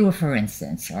going to give you a for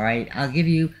instance, all right? I'll give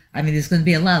you, there's going to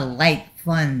be a lot of light,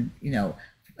 fun,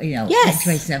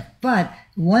 yes. stuff. But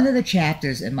one of the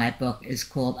chapters in my book is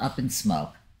called Up in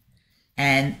Smoke.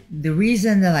 And the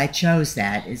reason that I chose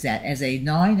that is that as a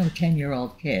 9 or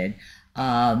 10-year-old kid,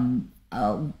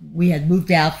 we had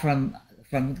moved out from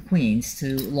Queens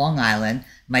to Long Island.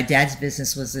 My dad's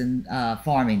business was in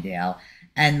Farmingdale.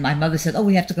 And my mother said,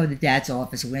 we have to go to Dad's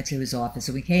office. We went to his office.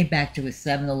 And we came back to a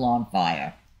 7-alarm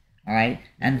fire. All right.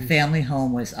 And the family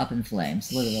home was up in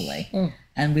flames, literally.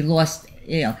 And we lost,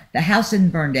 the house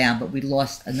didn't burn down, but we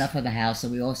lost enough of the house. So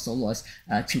we also lost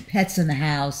 2 pets in the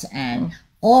house and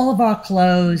all of our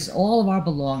clothes, all of our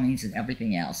belongings and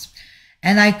everything else.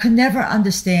 And I could never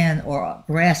understand or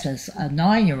grasp as a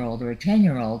 9-year-old or a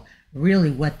 10-year-old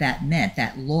really what that meant,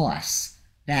 that loss,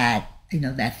 that,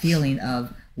 that feeling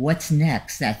of what's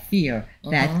next, that fear,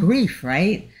 that grief,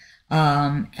 right?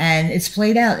 And it's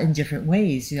played out in different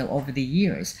ways, over the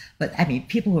years. But I mean,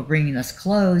 people were bringing us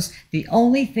clothes. The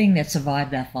only thing that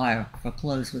survived that fire for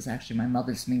clothes was actually my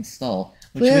mother's mink stole,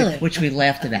 which we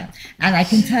laughed about. And I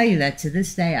can tell you that to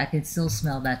this day, I can still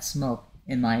smell that smoke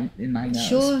in my nose.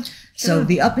 Sure. So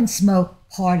the up and smoke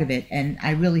part of it, and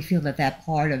I really feel that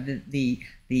part of the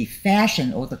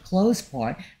fashion or the clothes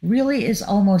part really is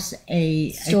almost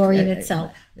a story in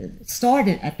itself. It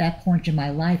started at that point in my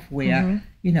life where,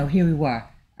 here we were.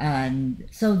 And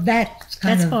so that's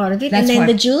part of it. And then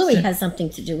the jewelry has something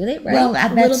to do with it, right? Well,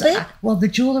 a little bit. Well, the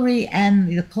jewelry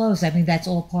and the clothes, I mean, that's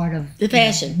all part of the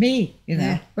fashion. Me,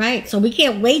 Yeah. Right. So we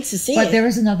can't wait to see it. But there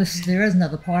is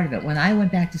another part of it. When I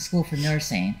went back to school for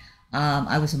nursing,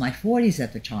 I was in my 40s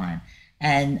at the time.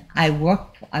 And I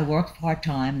worked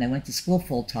part-time, and I went to school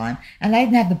full-time, and I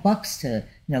didn't have the bucks to,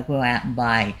 go out and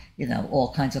buy,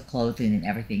 all kinds of clothing and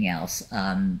everything else.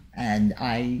 And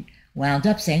I wound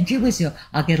up saying, gee whiz,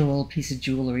 I'll get a little piece of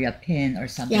jewelry, a pin or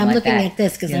something like that. Yeah, I'm looking at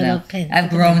this because I love pins. I've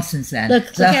grown since then.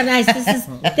 Look how nice this is.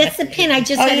 That's the pin I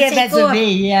just had to take that's off. a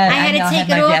V, yeah. I had to take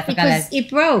it off because it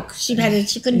broke. She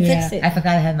couldn't fix it. I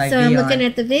forgot I had my V So I'm on. looking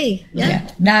at the V. Yeah.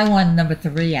 Now I want number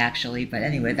 3 actually, but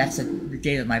anyway, that's the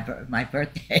date of my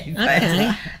birthday.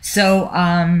 Okay.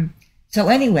 So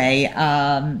anyway,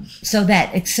 so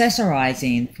that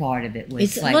accessorizing part of it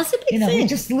was It was a big thing.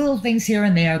 just little things here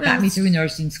and there got me through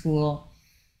nursing school.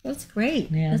 That's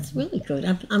great. Yeah. That's really good.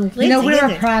 I'm glad to hear we're a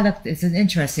that. product. It's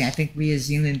interesting. I think we as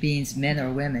human beings, men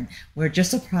or women, we're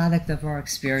just a product of our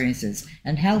experiences,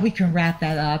 and how we can wrap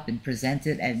that up and present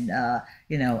it, and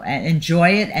and enjoy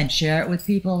it and share it with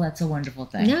people. That's a wonderful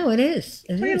thing. No, it is.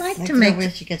 It What do you is. like to That's make?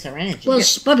 where she gets her energy. Well,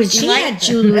 but she had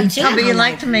jewelry too. But you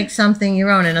like to make something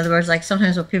your own. In other words, like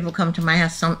sometimes when people come to my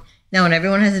house, and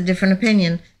everyone has a different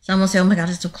opinion. Some will say, "Oh my God,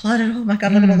 it's so cluttered. Oh my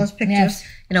God, look at all those pictures."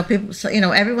 Yes. People. So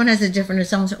everyone has a different.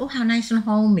 Someone will say, "Oh, how nice and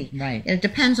homey." Right. And it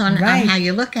depends on how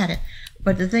you look at it.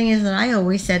 But the thing is that I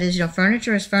always said is,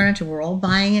 furniture is furniture. We're all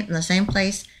buying it in the same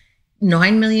place.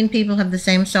 9 million people have the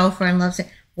same sofa and love it.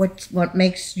 What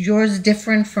makes yours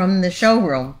different from the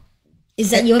showroom Is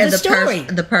that you have a story?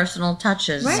 The personal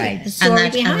touches, Right. The story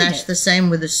behind and that's it. the same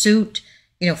with a suit.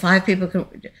 5 people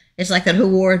could. It's like that. Who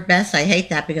wore it best? I hate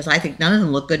that because I think none of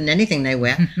them look good in anything they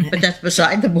wear. But that's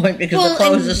beside the point because the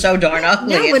clothes are so darn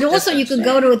ugly. No, but also you could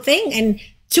go to a thing and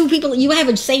 2 people, you have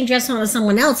the same dress on as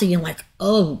someone else, and you're like,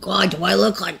 oh God, do I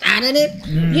look like that in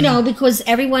it? Because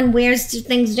everyone wears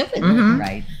things differently.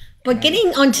 Right. But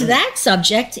getting onto that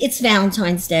subject, it's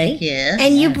Valentine's Day. Yes.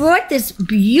 And you brought this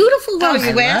beautiful rose.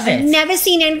 you love it. I've never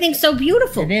seen anything so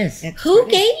beautiful. It is. Who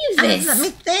gave you this? Let me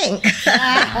think.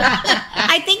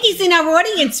 I think he's in our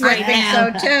audience right now.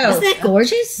 I think so too. Isn't that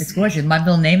gorgeous? It's gorgeous. My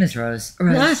middle name is Rose.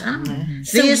 Rose.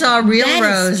 So These are real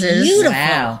that is roses. beautiful.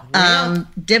 Wow.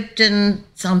 Dipped in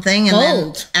something and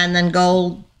Gold. then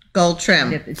gold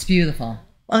trim. It's beautiful.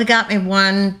 Well, they got me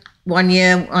one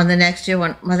year. On the next year,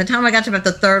 by the time I got to about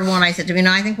the 3rd one, I said to me,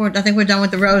 "No, I think we're done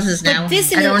with the roses now.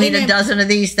 this I don't need in a dozen of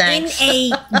these In things."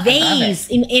 a vase,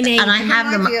 in a And I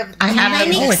have them. I have them.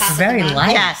 Lennox- Oh, it's very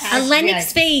light. Yes. a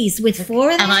Lennox vase with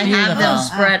 4 of them. And I have them Beautiful.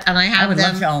 spread. And I I have would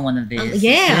love to them. own one of these.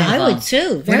 Yeah, I Beautiful. would too.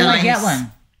 Where Very do I nice. get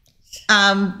one?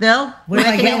 Bill, Where do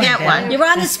I can get you one, get Ben? one? You're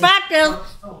on the spot, Bill.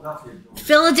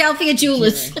 Philadelphia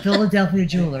Jewelers. Philadelphia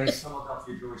Jewelers.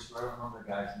 Philadelphia Jewish store. I don't remember the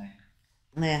guy's name.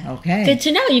 Yeah. Okay. Good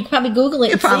to know. You could probably Google it.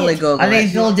 You and see probably it. Google Are they in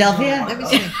it. Philadelphia? Let me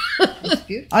see. It's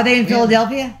beautiful. Are they in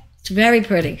Philadelphia? It's very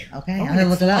pretty. Okay, Oh, I'm gonna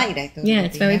look it up. light. I thought Yeah, would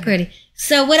it's be very heavy. pretty.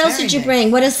 So what else Very did you nice.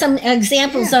 bring? What are some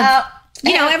examples of,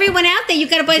 everyone out there, you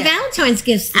got to buy Valentine's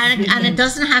gifts. And it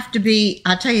doesn't have to be.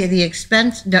 I'll tell you the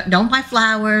expense. Don't buy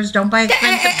flowers. Don't buy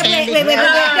expensive candy. Wait. No,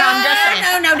 I'm just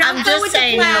saying. No, don't I'm go just with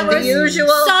saying, the flowers. the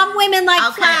usual. Some women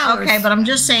like flowers. Okay, but I'm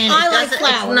just saying. I it like doesn't-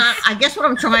 flowers. It's not. I guess what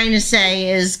I'm trying to say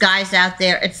is, guys out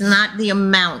there, it's not the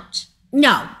amount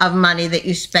No, of money that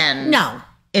you spend. no.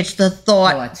 It's the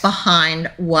thought Thoughts. behind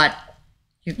what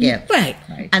you give. Right.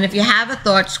 And if you have a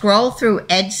thought, scroll through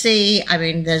Etsy. I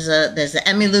mean, there's the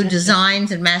Emmylou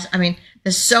Designs and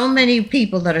there's so many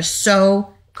people that are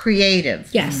so creative.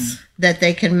 Yes. That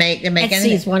they can make Etsy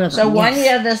anything. is one of So them, one yes.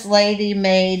 year, this lady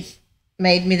made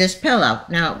me this pillow.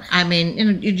 Now, I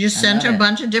mean, you just sent her a love it.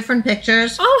 bunch of different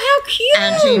pictures, Oh, how cute.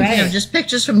 and she, Right. just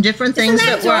pictures from different things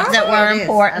that that were It is.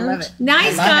 important. I love it.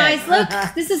 Nice, I love guys. it.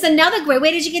 Look, this is another great.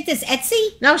 Where did you get this?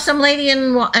 Etsy? No, some lady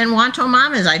in Wanto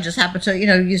Mamas. I just happened to,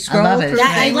 you scroll love it. through.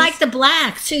 I things. like the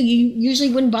black, too. You usually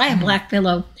wouldn't buy a black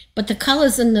pillow, but the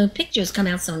colors in the pictures come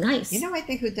out so nice. I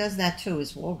think who does that too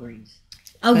is Walgreens.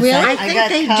 Oh, really? I think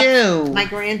they do. My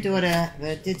granddaughter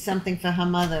did something for her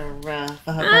mother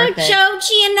for her Oh, birthday. Joe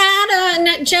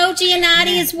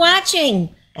Giannotti is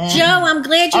watching. Joe, I'm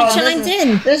glad you chimed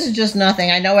in. This is just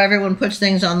nothing. I know everyone puts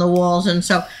things on the walls, and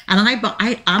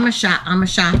I'm a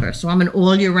shopper, so I'm an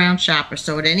all year round shopper.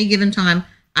 So at any given time,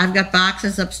 I've got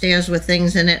boxes upstairs with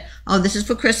things in it. Oh, this is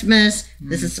for Christmas.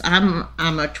 This is I'm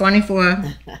a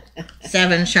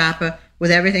 24/7 shopper with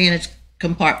everything in its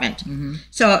compartment.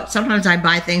 So sometimes I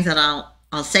buy things that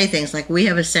I'll say things like, we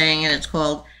have a saying, and it's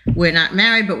called, "We're not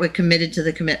married, but we're committed to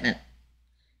the commitment."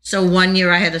 So one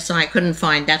year I had a sign I couldn't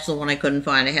find. That's the one I couldn't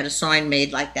find. I had a sign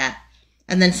made like that.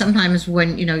 And then sometimes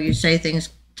when, you say things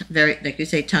very, like you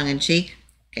say, tongue in cheek.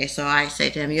 Okay, so I say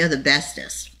to him, "You're the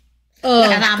bestest." Oh,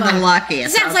 And I'm the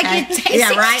luckiest. Sounds like you're 16.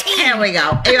 Yeah, right? Here we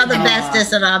go. You're the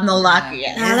bestest, and I'm the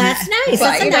luckiest. Oh, that's nice. But,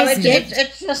 That's a nice gift.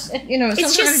 It's just, It's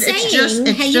just sometimes saying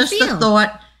it's how you just feel. the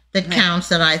thought that counts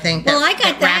that I think that Well, I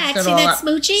got that. wraps it See all that up.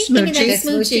 smoochy? Give me that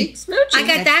smoochy. Smoochy. I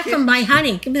got that from my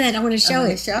honey. Give me that. I want to show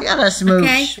it. You got a smooch.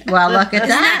 Okay. Well, look at Isn't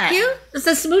that that. cute? It's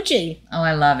a smoochie. Oh,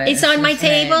 I love it. It's on my so great.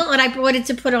 table, and I brought it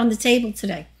to put on the table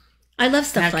today. I love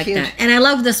stuff How like cute. that. And I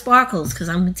love the sparkles because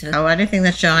I'm into Oh, anything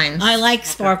that shines. I like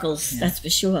sparkles, that's for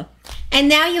sure. And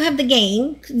now you have the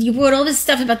game. You brought all this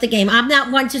stuff about the game. I'm not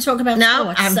one to talk about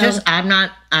No, sports. I'm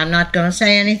not going to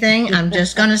say anything. I'm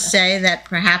just going to say that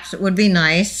perhaps it would be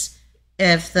nice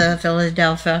if the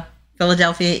Philadelphia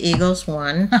Eagles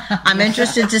won. I'm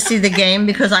interested to see the game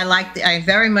because I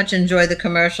very much enjoy the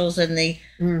commercials and the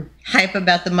hype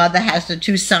about the mother has the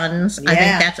two sons.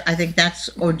 Yeah. I think that's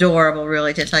adorable,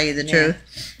 really, to tell you the truth.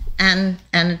 And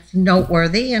it's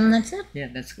noteworthy, and that's it. Yeah,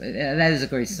 that's good. Yeah, that is a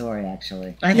great story,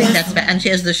 actually. I think and she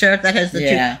has the shirt that has the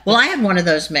Yeah. two. Well, I had one of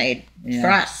those made Yeah. for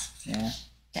us Yeah.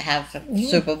 to have for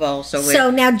Super Bowl.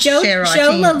 So now Joe share our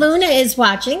team. LaLuna is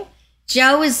watching.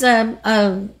 Joe is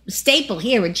a staple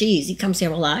here at G's. He comes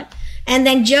here a lot. And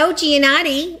then Joe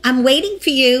Giannotti, I'm waiting for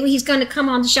you. He's going to come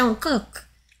on the show and cook.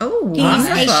 Oh, He's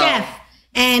wonderful. a chef.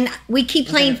 And we keep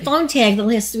playing phone tag the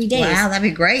last 3 days. Wow, that'd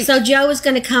be great. So Joe is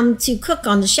going to come to cook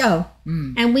on the show.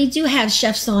 And we do have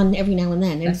chefs on every now and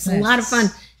then. And it's That's a lot nice. of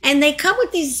fun. And they come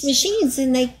with these machines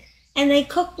and they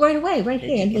cook right away, right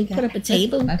here. They put up a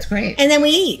table. That's great. And then we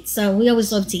eat. So we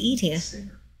always love to eat here.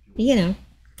 You know.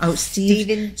 Oh,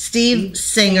 Steve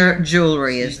Singer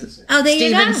Jewelry is Oh, there you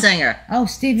Steven go. Singer. Oh,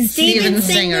 Steven Steven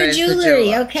Singer is the Jewelry.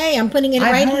 jeweler. Okay, I'm putting it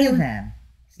I've right heard here. of them.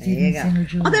 There you Steven go. Singer Oh,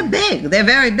 Jewelry. they're big. They're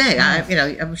very big.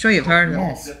 I'm sure you've heard of them.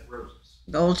 Yes.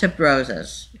 Gold tipped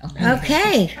roses,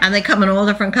 Okay. and they come in all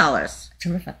different colors.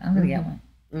 Terrific. I'm going to get one.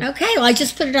 Okay. Well, I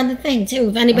just put it on the thing too.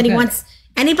 If anybody wants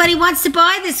to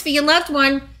buy this for your loved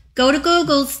one, go to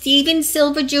Google Steven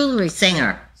Silver Jewelry.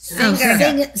 Singer. Oh,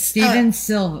 Steven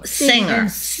Silver. Singer.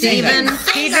 Steven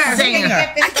Singer.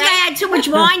 I think I had too much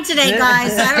wine today,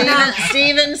 guys. I don't know.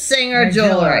 Steven Singer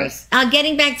Jewelry.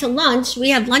 Getting back to lunch, we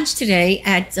had lunch today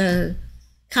at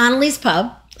Connolly's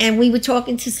Pub, and we were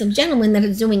talking to some gentlemen that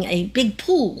are doing a big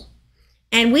pool.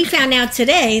 And we found out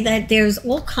today that there's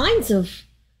all kinds of,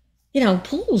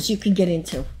 pools you can get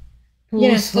into.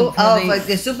 Pools for for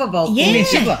the Super Bowl. Yeah.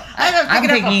 I'm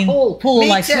thinking pool Me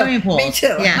like too. swimming pools. Me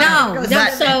too. Yeah. No,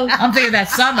 But- so I'm thinking that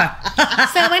summer.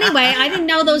 so anyway, I didn't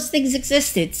know those things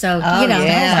existed. So Oh,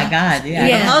 yeah. Oh my God! Yeah.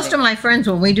 Yeah. Most of my friends,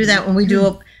 when we do that,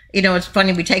 it's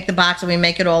funny, we take the box and we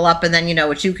make it all up, and then,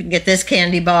 you can get this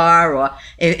candy bar, or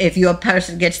if your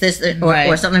person gets this, or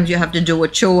Right. sometimes you have to do a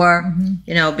chore,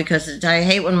 because I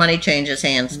hate when money changes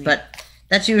hands, but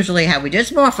that's usually how we do it.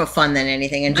 It's more for fun than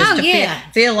anything, and just Oh, to yeah.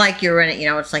 feel like you're in it.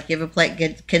 It's like you ever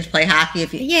kids play hockey.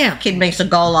 If Yeah. kid makes a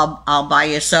goal, I'll buy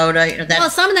you a soda. well,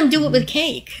 some of them do it with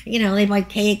cake. They buy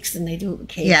cakes and they do it with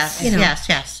cakes. yes,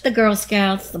 yes. The Girl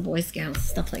Scouts, the Boy Scouts,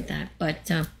 stuff like that.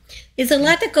 But there's a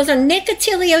lot that goes on. Nick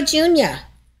Attilio Jr.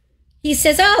 He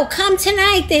says, "Oh, come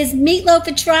tonight. There's meatloaf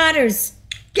at Trotters."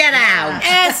 Get out.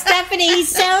 Stephanie,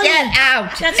 he's telling Get you.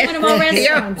 out. That's one of our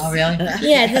restaurants. Oh really?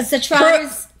 Yeah, there's the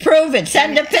Trotters. Prove it.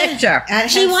 Send a picture.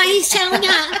 He's telling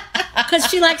her because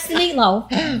she likes the meatloaf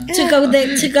to go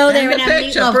there Send and a have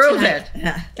picture. meatloaf Prove tonight.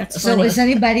 it. That's So funny. is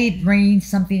anybody bringing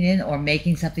something in or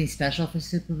making something special for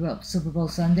Super Bowl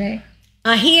Sunday?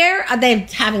 Here they're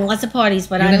having lots of parties,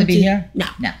 but You're I going don't to be here? No.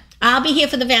 No. I'll be here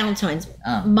for the Valentine's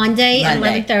Oh. Monday at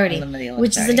Monday. 11:30,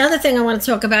 which is another thing I want to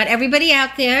talk about. Everybody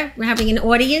out there, we're having an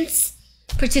audience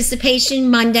participation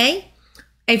Monday.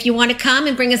 If you want to come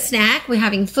and bring a snack, we're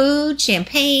having food,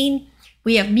 champagne.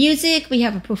 We have music. We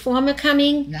have a performer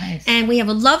coming. Nice. And we have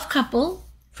a love couple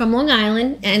from Long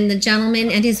Island, and the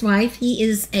gentleman and his wife. He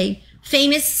is a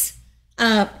famous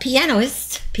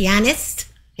pianist. Pianist.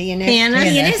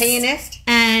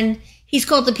 And He's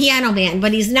called the Piano Man,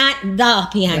 but he's not the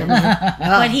Piano Man.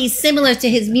 But he's similar to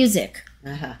his music.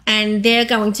 Uh-huh. And they're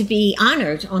going to be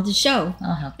honored on the show.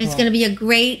 Oh, how cool. It's going to be a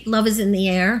great Love is in the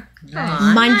Air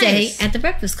Aw, Monday nice. at the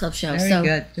Breakfast Club show. Very so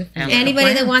good. Good for you.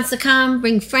 anybody that wants to come,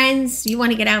 bring friends. You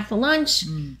want to get out for lunch,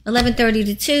 11:30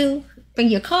 to 2. Bring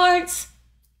your cards.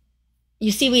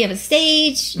 You see, we have a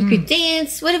stage. You could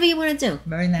dance, whatever you want to do.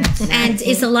 Very nice. And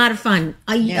it's a lot of fun.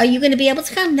 Are you going to be able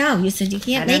to come? No, you said you I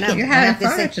can't don't make know. it. You're having I'll have to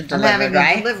furniture see. I'm delivered, having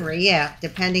right? a delivery, yeah,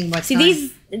 depending what See,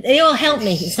 time. they all help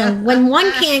me. So when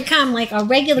one can't come, like our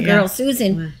regular girl,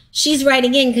 Susan, she's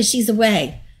writing in because she's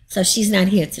away. So she's not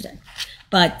here today.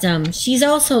 But she's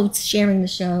also sharing the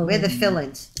show. We're the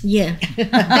fill-ins. Yeah.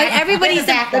 But everybody's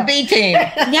The B team.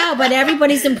 no, but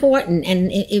everybody's important.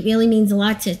 And it really means a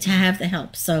lot to have the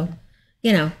help. So,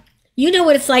 you know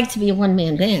what it's like to be a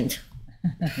one-man band.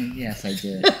 Yes, I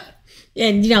do.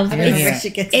 And, I don't know it's, where she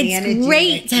gets the energy. it's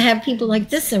great to have people like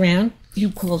this around.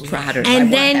 You cool trotters.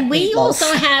 And then we also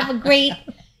have a great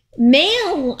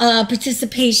male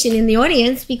participation in the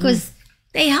audience because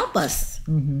they help us.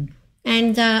 Mm-hmm.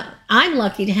 And I'm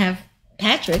lucky to have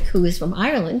Patrick, who is from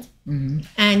Ireland. Mm-hmm.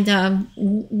 And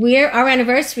our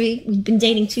anniversary, we've been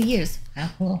dating 2 years. How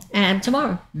cool. And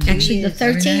tomorrow, actually the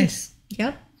Very 13th. nice.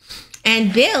 Yep.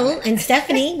 And Bill and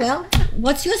Stephanie, well,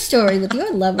 what's your story with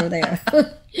your lover there?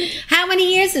 How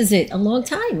many years is it? A long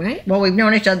time, right? Well, we've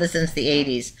known each other since the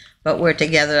 80s, but we're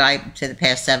together to the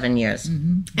past 7 years.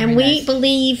 And we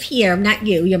believe here, not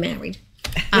you, you're married.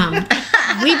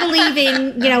 We believe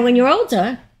in, when you're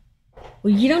older,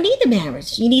 well, you don't need the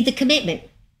marriage. You need the commitment.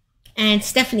 And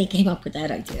Stephanie came up with that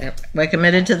idea. Yep. We're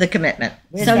committed to the commitment.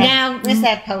 Where's So that- now- where's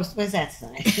that post? Where's that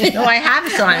sign? No, I have a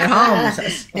sign at home. It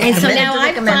says, And so committed now to the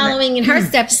I'm commitment. following in her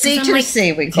steps. C I'm to like,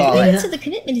 C, we call committing it. to the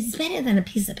commitment is better than a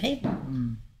piece of paper.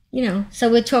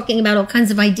 So we're talking about all kinds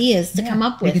of ideas to come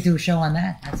up We could with. do a show on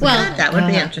that. That's Well, amazing. That would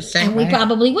be interesting. And we Right.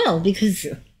 probably will because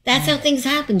that's how things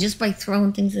happen, just by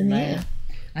throwing things in the Right. air.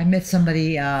 I met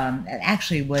somebody,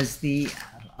 actually was a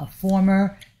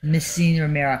former Miss Senior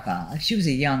America. She was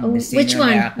a young Miss Senior which one?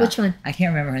 America. Which one? I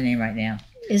can't remember her name right now.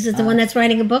 Is it the one that's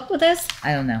writing a book with us?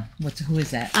 I don't know. Who is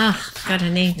that? Got her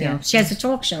name down. Yeah. She has a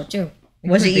talk show too.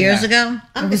 Was it could be years her. ago?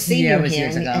 I'm the was- yeah, senior it was here.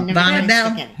 years and- ago. and everybody's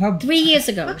Bonnabelle? sticking. Her, 3 years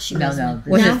ago. She no, was. no.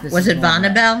 Was No? it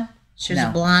Vonnabelle? She was No.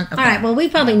 a blonde. All right. Well, we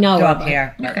probably know her. Dog but-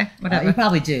 hair. Okay, You whatever.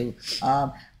 probably do.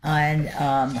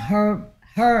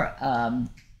 Her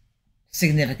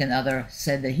significant other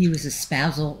said that he was a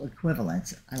spousal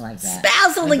equivalent. I like that.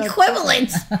 Spousal equivalent.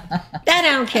 That I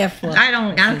don't care for. I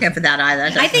don't care for that either.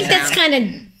 I think that's kind of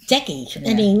decky.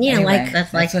 I mean, Anyway, like,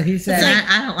 That's like what he said.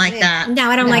 I don't like that. no,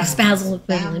 I don't like spousal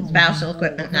equivalent. Spousal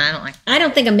equipment. No, I don't like. I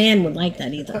don't think a man would like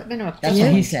that either. Equipment or That's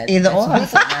what he said. Either That's what or. he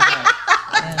said.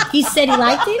 He said he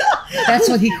liked it. That's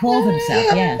what he called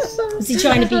himself. Yes. Was he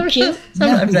trying to be cute?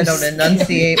 Sometimes No, I he's- don't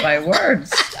enunciate my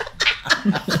words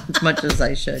as much as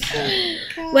I should.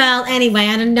 Well, anyway,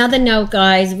 on another note,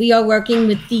 guys, we are working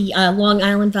with the Long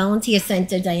Island Volunteer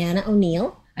Center, Diana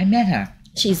O'Neill. I met her.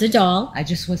 She's a doll. I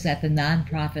just was at the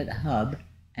nonprofit hub,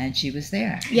 and she was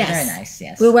there. Yes. Very nice.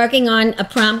 Yes. We're working on a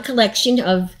prom collection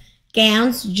of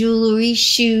gowns, jewelry,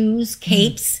 shoes,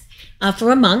 capes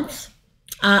for a month.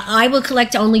 I will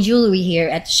collect only jewelry here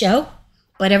at the show,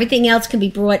 but everything else can be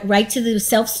brought right to the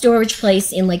self-storage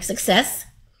place in Lake Success.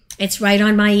 It's right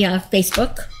on my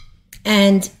Facebook,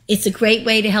 and it's a great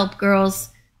way to help girls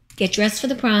get dressed for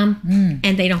the prom,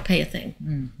 and they don't pay a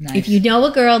thing. Nice. If you know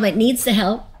a girl that needs the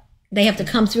help, they have to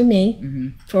come through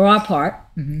me for our part,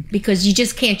 because you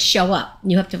just can't show up.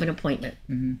 You have to have an appointment.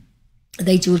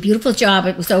 They do a beautiful job.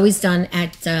 It was always done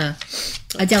at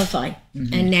Adelphi,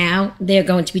 and now they're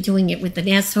going to be doing it with the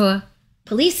Nassau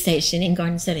Police Station in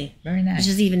Garden City, Very nice. which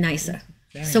is even nicer.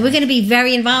 So we're going to be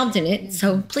very involved in it.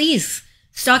 So please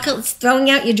start throwing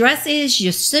out your dresses,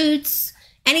 your suits,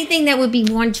 anything that would be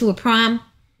worn to a prom.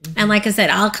 And like I said,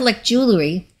 I'll collect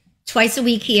jewelry twice a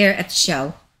week here at the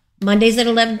show. Mondays at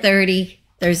 11:30,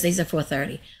 Thursdays at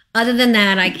 4:30. Other than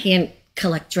that, I can't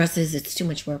collect dresses. It's too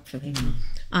much work for me.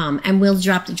 And we'll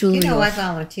drop the jewelry You know, I off.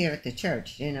 volunteer at the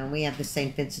church. You know, we have the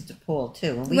St. Vincent de Paul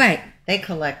too. And Right. They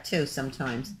collect too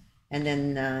sometimes. And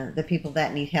then the people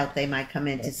that need help, they might come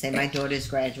in to say, my daughter's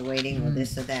graduating or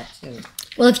this or that too.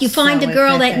 Well, if you find So a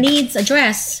girl if that it's- needs a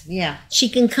dress, Yeah. she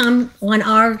can come on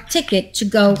our ticket to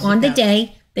go on the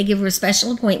day. They give her a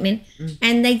special appointment,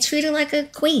 and they treat her like a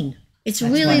queen. It's That's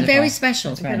really wonderful. very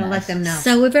special. That's We're very going to nice. let them know.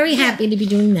 So we're very happy to be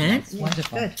doing that.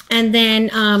 Wonderful. Good. And then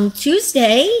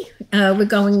Tuesday, we're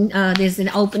going, there's an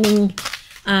opening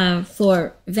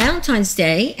for Valentine's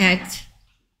Day at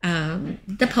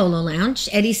the Polo Lounge.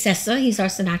 Eddie Sessa, he's our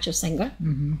Sinatra singer.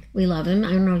 Mm-hmm. We love him. I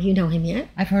don't know if you know him yet.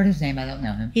 I've heard his name. I don't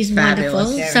know him. He's Fabulous.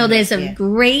 wonderful. Very So there's good, a yeah.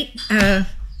 great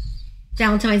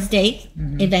Valentine's Day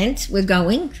event. We're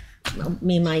going. Well,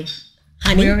 me and my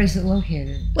honey. Where is it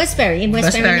located? Westbury, in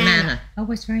Westbury, Westbury Manor. Manor. Oh,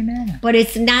 Westbury Manor. But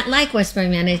it's not like Westbury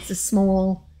Manor. It's a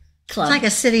small club.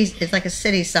 It's like a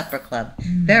city supper club.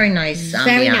 Very nice.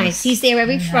 Very ambiance. nice. He's there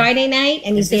every Friday night,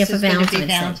 and he's there for This is gonna be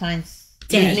Valentine's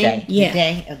Day. Valentine's Day. evening? Yeah. The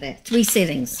day of it. 3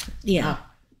 sittings. Yeah. Oh.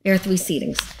 There are 3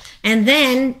 sittings. And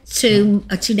then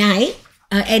tonight,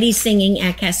 Eddie's singing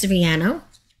at Castellano.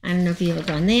 I don't know if you've ever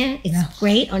gone there. It's No.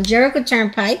 great on Jericho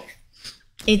Turnpike.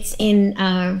 It's in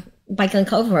by Glen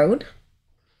Cove Road.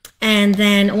 And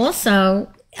then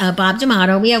also Bob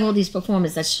D'Amato. We have all these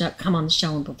performers that come on the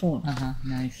show and perform.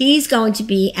 Nice. He's going to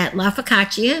be at La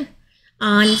Focaccia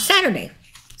on Saturday.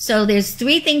 So there's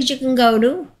 3 things you can go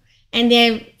to, and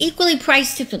they're equally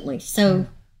priced differently. So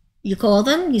you call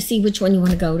them, you see which one you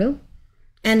want to go to.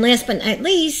 And last but not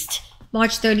least,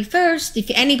 March 31st, if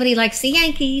anybody likes the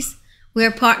Yankees,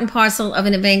 we're part and parcel of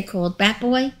an event called Bat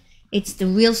Boy. It's the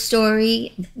real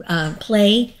story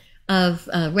play of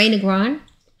Ray Negron,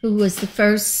 who was the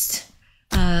first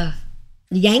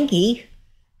Yankee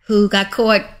who got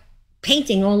caught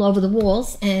painting all over the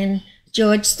walls. And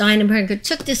George Steinberger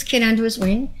took this kid under his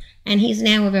wing, and he's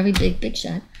now a very big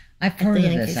shot. I've heard of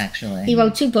Yankees. this, actually. He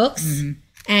wrote 2 books,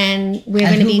 and we're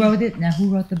And going to who be wrote it? Now, who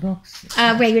wrote the books?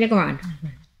 Ray Negron.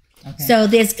 Okay. So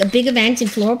there's a big event in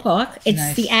Floral Park. It's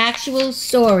Nice. the actual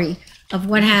story of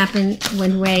what happened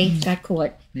when Ray got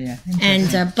caught. Yeah.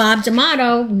 And Bob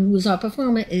D'Amato, who's our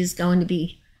performer, is going to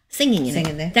be singing in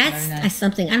Singing it. there. That's Very nice.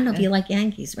 something. I don't know if you like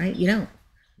Yankees, right? You don't.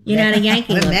 You're not a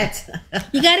Yankee We're lover. Mets.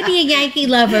 You got to be a Yankee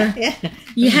lover. Yeah.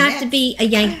 You have to be a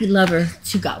Yankee lover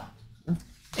to go.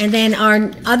 And then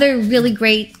our other really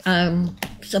great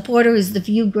supporter is the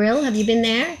View Grill. Have you been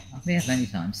there? Yeah, many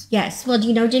times. Yes. Well, do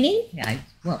you know Janine? Yeah,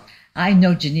 I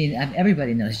know Janine.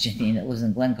 Everybody knows Janine that lives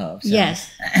in Glen Cove. So. Yes.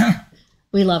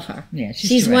 We love her. Yeah,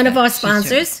 she's one of terrific. our She's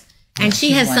sponsors, and she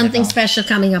She's has something wonderful. special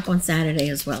coming up on Saturday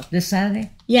as well. This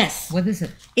Saturday? Yes. What is it?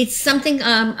 It's something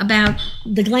about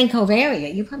the Glen Cove area.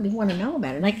 You probably want to know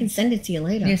about it. I can send it to you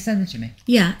later. Yeah, send it to me.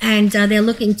 Yeah, and they're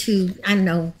looking to, I don't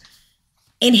know,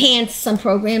 enhance some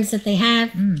programs that they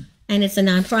have, and it's a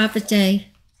nonprofit day.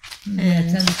 Yeah,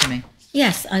 send it to me.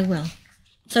 Yes, I will.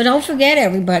 So don't forget,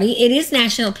 everybody, it is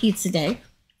National Pizza Day.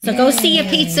 So go see your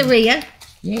pizzeria.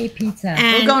 Yay, pizza.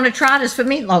 And We're going to Trotters for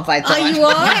meatloaf, I thought. oh, you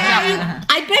are?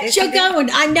 I bet you're going.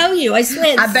 I know you. I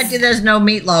swear. I bet you there's no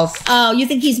meatloaf. Oh, you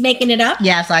think he's making it up?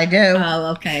 Yes, I do.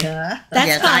 Oh, okay. That's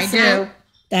yes, possible. I do.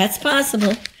 That's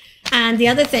possible. And the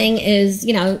other thing is,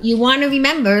 you want to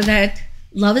remember that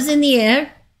love is in the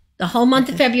air. The whole month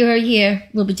of February here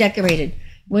will be decorated.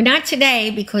 We're not today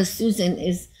because Susan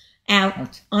is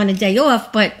out on a day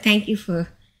off, but thank you for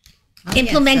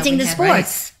implementing the we have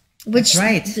sports, which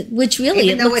That's right. which really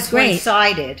Even it though looks it's great.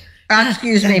 one-sided.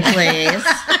 Excuse me, please.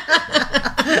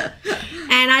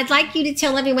 And I'd like you to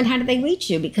tell everyone how do they reach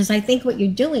you, because I think what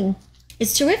you're doing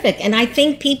is terrific, and I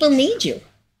think people need you.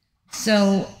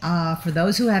 So, for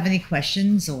those who have any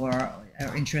questions or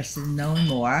are interested in knowing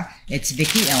more, it's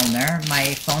Vicki Ellner.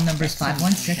 My phone number is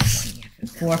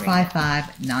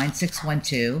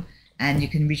 516-455-9612. And you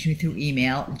can reach me through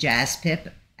email,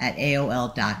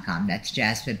 jazzpip@aol.com. That's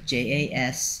jazzpip,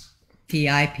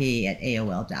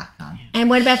 jaspip@aol.com. And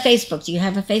what about Facebook? Do you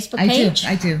have a Facebook page?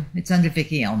 I do. It's under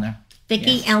Vicki Ellner.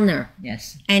 Vicki Yes. Ellner.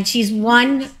 Yes. And she's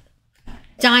one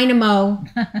dynamo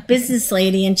business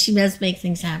lady, and she does make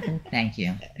things happen. Thank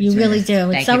you. You It's really nice.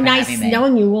 do. It's Thank so you for nice having me.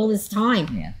 knowing you all this time.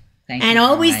 Yeah. Thank And you for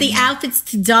always the inviting me. outfits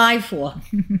to die for.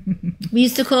 We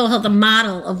used to call her the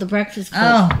model of the Breakfast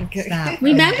Club. Oh, stop.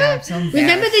 Remember? Oh, I'm so Remember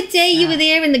embarrassed. the day you were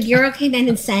there and the girl came in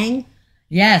and sang?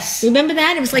 Yes. Remember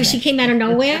that? It was like she came out of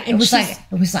nowhere, It and was she's,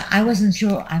 like I wasn't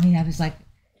sure. I mean, I was like,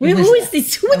 who is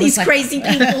this? Who are it was these like- crazy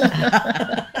people?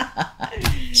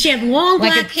 She had long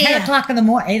like black at hair. 10 o'clock in the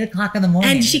morning, 8 o'clock in the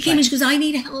morning. And she It's came like, and she goes, I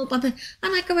need help. I'm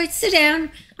like, all right, sit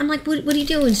down. I'm like, what are you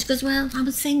doing? She goes, well, I'm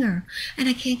a singer and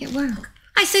I can't get work.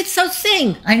 I said, so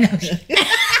sing. I know.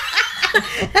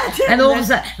 And all of a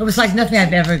sudden, it was like nothing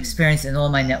I've ever experienced in all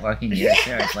my networking years.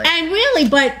 Seriously. And really,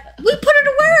 but we put her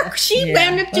to work. She Yeah,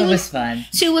 wound up it doing was fun.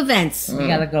 2 events. You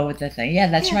got to go with the thing. Yeah,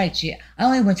 that's right. I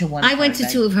only went to one. I went to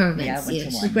event. 2 of her Yeah, I events. went Yeah,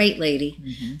 to she's a one. Mm-hmm. great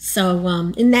lady. So,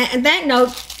 in that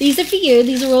note, these are for you.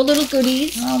 These are all little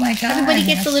goodies. Oh my God! Everybody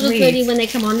gets a that's little sweet. goodie when they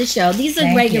come on the show. These are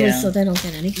Thank regulars, you. so they don't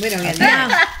get any. We don't get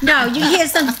that. No, you hear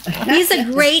some. These are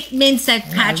great mints that I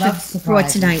Patrick love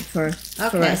brought surprises. tonight for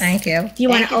Okay. us. Thank you. Do you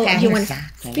want Thank to? you, You Patrick. want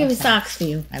Socks. I few love socks for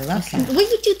you? I love socks. Well,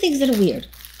 you do things that are weird.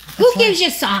 Who gives you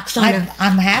socks on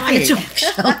I'm on happy. a talk show?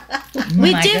 Oh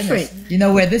We're my different. goodness. You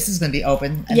know where this is going to be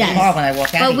open in Yes. the car when I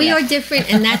walk out. But we here. are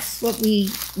different, and that's what we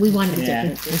want to be Yeah,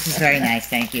 different. this is very nice.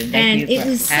 Thank you. Thank And you it for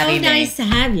was so having me. nice to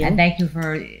have you. And thank you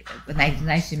for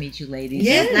nice to meet you, ladies.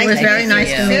 Yeah, It was very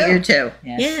nice to meet you too.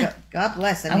 Yes. Yeah. God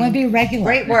bless. I want to be regular.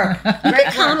 Great work. You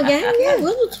can come again. Yeah,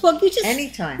 we'll talk. You just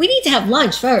Anytime. We need to have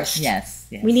lunch first. Yes.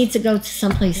 Yes. We need to go to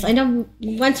some place. I know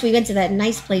once we went to that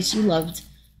nice place you loved.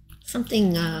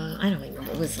 Something I don't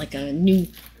remember. It was like a new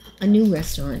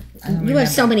restaurant. You have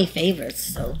so many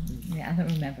favorites. So Yeah, I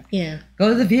don't remember. yeah. Go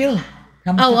to the View.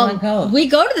 Come to Oh, Glen Cove. we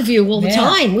go to the View all the Yeah.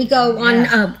 time. We go on.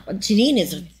 Yeah. Janine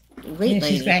is a great Yeah,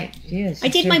 lady. she's great. She is. I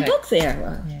She's did my terrific. book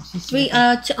there. Yeah, she's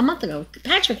terrific. A month ago.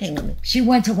 Patrick came with me. She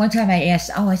went to one time. I asked.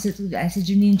 I said,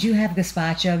 Janine, do you have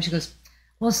gazpacho? She goes,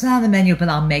 well, it's not on the menu, but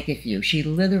I'll make it for you. She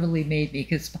literally made me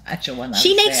gazpacho when I She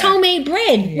was makes there. homemade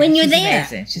bread when you're she's there.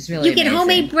 Amazing. She's really You get amazing.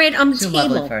 homemade bread on the She's a table.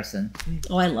 lovely person.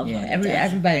 Oh, I love Yeah, her.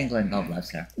 everybody in Glen Cove loves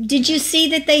her. Did you see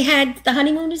that they had the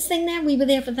honeymooners thing there? We were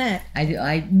there for that.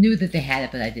 I knew that they had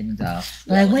it, but I didn't go.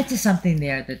 But I went to something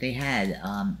there that they had,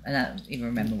 and I don't even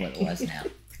remember what it was now.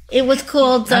 It was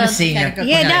called. I'm a senior.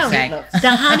 Yeah, What no. can I say?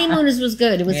 The honeymooners was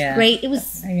good. It was Yeah. great. It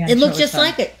was. Yeah, it I'm looked sure it just was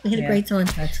like it. We had a Yeah, great time.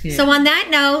 that's cute. So on that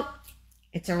note,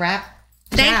 It's a wrap.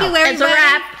 thank Ciao. you everybody. It's a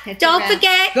wrap. It's a Don't wrap.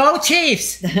 forget. Go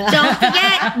Chiefs! Don't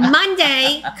forget.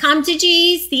 Monday, come to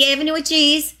G's, the Avenue at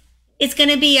G's. It's going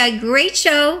to be a great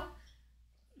show.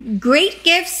 Great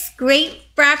gifts, great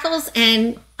raffles,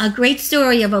 and a great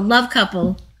story of a love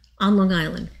couple on Long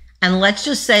Island. And let's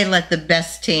just say, let the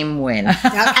best team win. And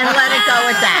let it go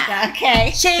with that. Okay.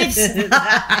 Chiefs!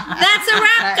 That's a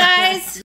wrap, guys.